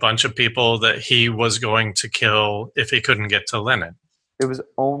like a bunch of people that he was going to kill if he couldn't get to Lennon. It was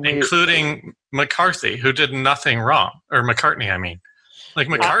only including McCarthy, who did nothing wrong, or McCartney. I mean, like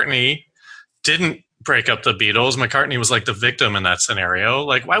McCartney didn't break up the Beatles. McCartney was like the victim in that scenario.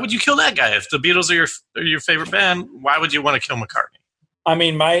 Like, why would you kill that guy if the Beatles are your favorite band? Why would you want to kill McCartney? I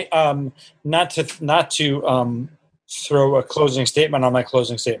mean, my not to throw a closing statement on my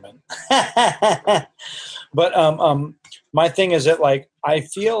closing statement, but my thing is that, like, I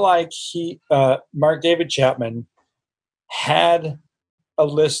feel like Mark David Chapman had a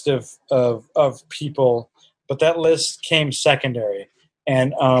list of people, but that list came secondary.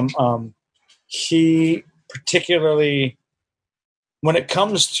 And he particularly, when it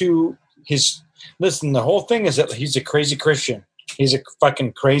comes to his, listen, the whole thing is that he's a crazy Christian. He's a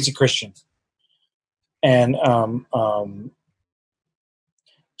fucking crazy Christian. And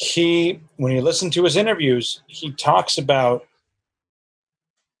when you listen to his interviews, he talks about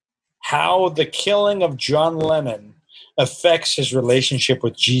how the killing of John Lennon affects his relationship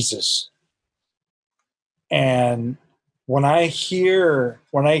with Jesus. And when I hear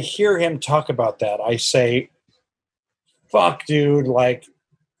him talk about that, I say, fuck, dude, like,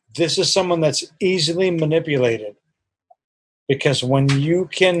 this is someone that's easily manipulated. Because when you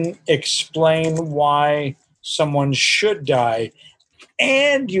can explain why someone should die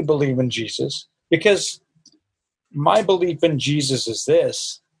and you believe in Jesus, because my belief in Jesus is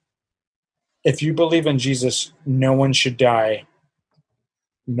this: if you believe in Jesus, no one should die,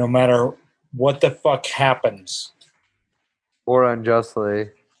 no matter what the fuck happens. Or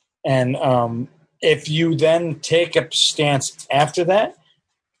unjustly. And if you then take a stance after that,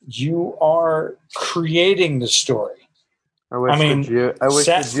 you are creating the story. I wish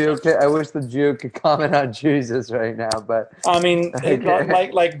the Jew could comment on Jesus right now, but I mean, okay.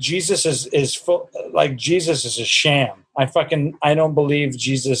 like Jesus is full, like Jesus is a sham. I don't believe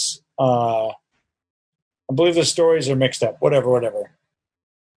Jesus. I believe the stories are mixed up. Whatever.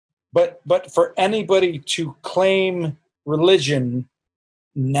 But for anybody to claim religion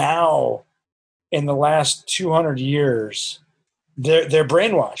now in the last 200 years, they're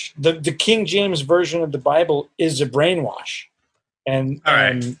brainwashed. The King James version of the Bible is a brainwash. And all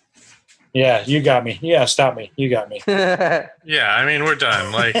right. Yeah, you got me. Yeah, stop me. You got me. Yeah, I mean, we're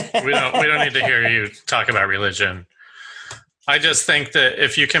done. Like, we don't need to hear you talk about religion. I just think that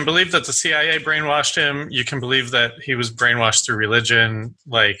if you can believe that the CIA brainwashed him, you can believe that he was brainwashed through religion.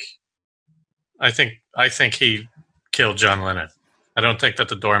 Like, I think he killed John Lennon. I don't think that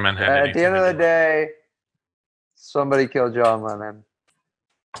the doorman had anything. At the end of the day, somebody killed John Lennon,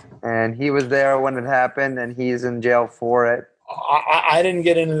 and he was there when it happened, and he's in jail for it. I didn't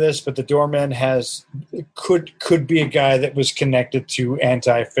get into this, but the doorman could be a guy that was connected to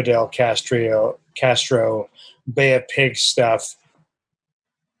anti-Fidel Castro, Bay of Pigs stuff.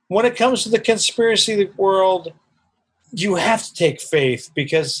 When it comes to the conspiracy world, you have to take faith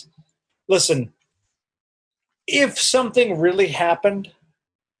because, listen, if something really happened,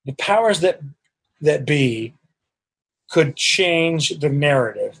 the powers that be could change the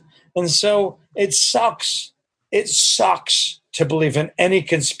narrative. And so it sucks. It sucks to believe in any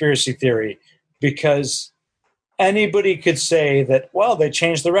conspiracy theory because anybody could say that, well, they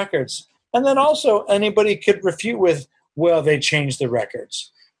changed the records. And then also anybody could refute with, well, they changed the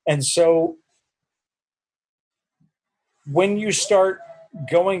records. And so when you start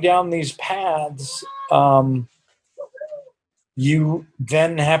going down these paths, you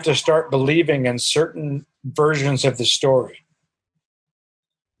then have to start believing in certain versions of the story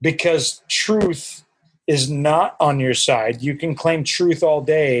because truth is not on your side. You can claim truth all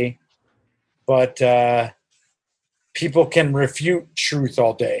day, but people can refute truth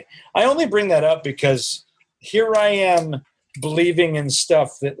all day. I only bring that up because here I am believing in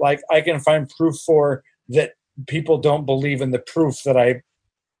stuff that, like, I can find proof for that people don't believe in the proof that I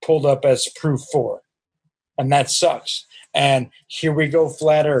pulled up as proof for. And that sucks. And here we go,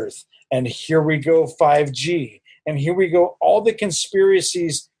 flat earth. And here we go, 5G. And here we go, all the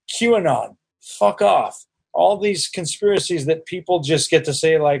conspiracies, QAnon. Fuck off. All these conspiracies that people just get to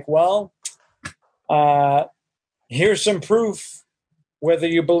say, like, well, here's some proof, whether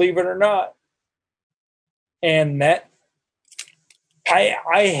you believe it or not. And that I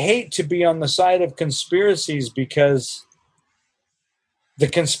hate to be on the side of conspiracies because the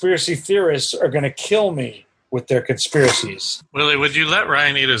conspiracy theorists are going to kill me with their conspiracies. Willie, would you let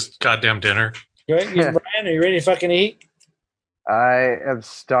Ryan eat his goddamn dinner? Ryan, are you ready to fucking eat? I am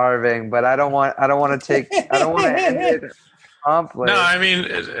starving, but I don't want to end it promptly. No, I mean,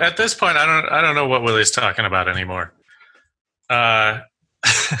 at this point, I don't know what Willie's talking about anymore.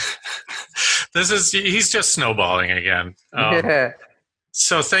 He's just snowballing again.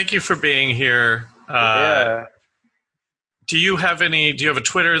 So thank you for being here. Yeah. Do you have a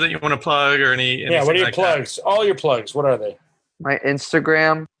Twitter that you want to plug or any? Yeah, what are your like plugs? That? All your plugs. What are they? My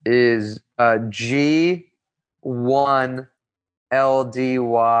Instagram is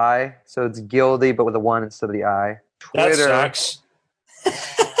G1LDY. So it's Gildy, but with a 1 instead of the I. Twitter. That sucks.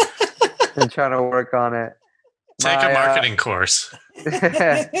 I'm trying to work on it. Take a marketing course.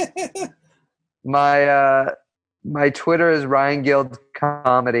 My My Twitter is Ryan Guild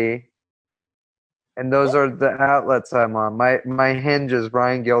Comedy. And those are the outlets I'm on. My Hinge is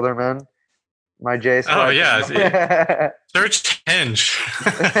Ryan Gilderman. My J Swipe. Oh, yeah. Search Hinge.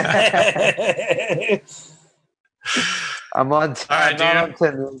 I'm on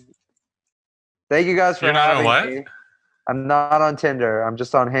Tinder. Thank you guys for having me. I'm not on Tinder. I'm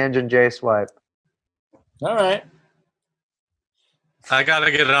just on Hinge and J Swipe. All right. I got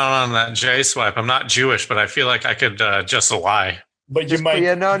to get on that J Swipe. I'm not Jewish, but I feel like I could just lie. But you might.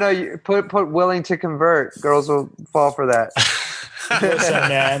 Yeah, no. You put willing to convert. Girls will fall for that. Listen,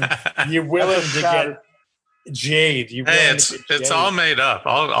 man. You're willing to get Jade. It's all made up.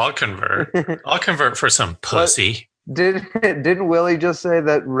 I'll convert. I'll convert for some pussy. Didn't Willie just say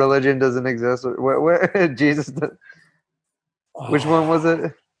that religion doesn't exist? Where Jesus? Which one was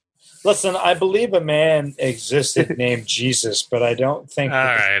it? Listen, I believe a man existed named Jesus, but I don't think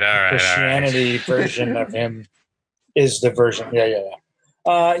the Christianity version of him is the version.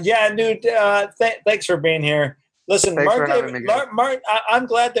 Yeah, dude. Thanks for being here. Listen, Mark David. Mark, I'm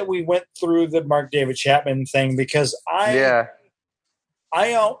glad that we went through the Mark David Chapman thing because I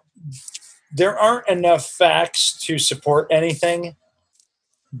don't. There aren't enough facts to support anything,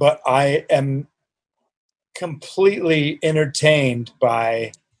 but I am completely entertained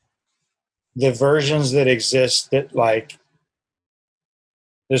by the versions that exist that, like,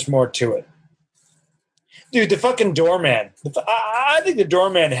 there's more to it. Dude, the fucking doorman. I think the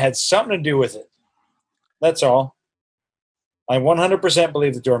doorman had something to do with it. That's all. I 100%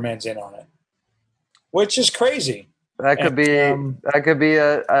 believe the doorman's in on it, which is crazy. That could be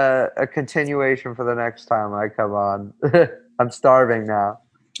a continuation for the next time I come on. I'm starving now.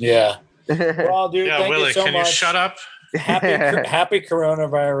 Yeah. Well, dude, thank Willie, you so much. Can you shut up? Happy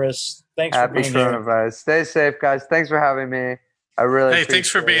coronavirus. Thanks for being here. Stay safe, guys. Thanks for having me. I really appreciate thanks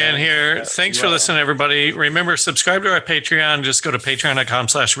for being here. Thanks for listening, everybody. Remember, subscribe to our Patreon. Just go to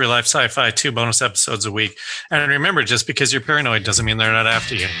patreon.com/reallifesci-fi. 2 bonus episodes a week. And remember, just because you're paranoid doesn't mean they're not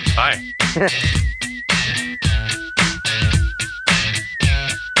after you. Bye.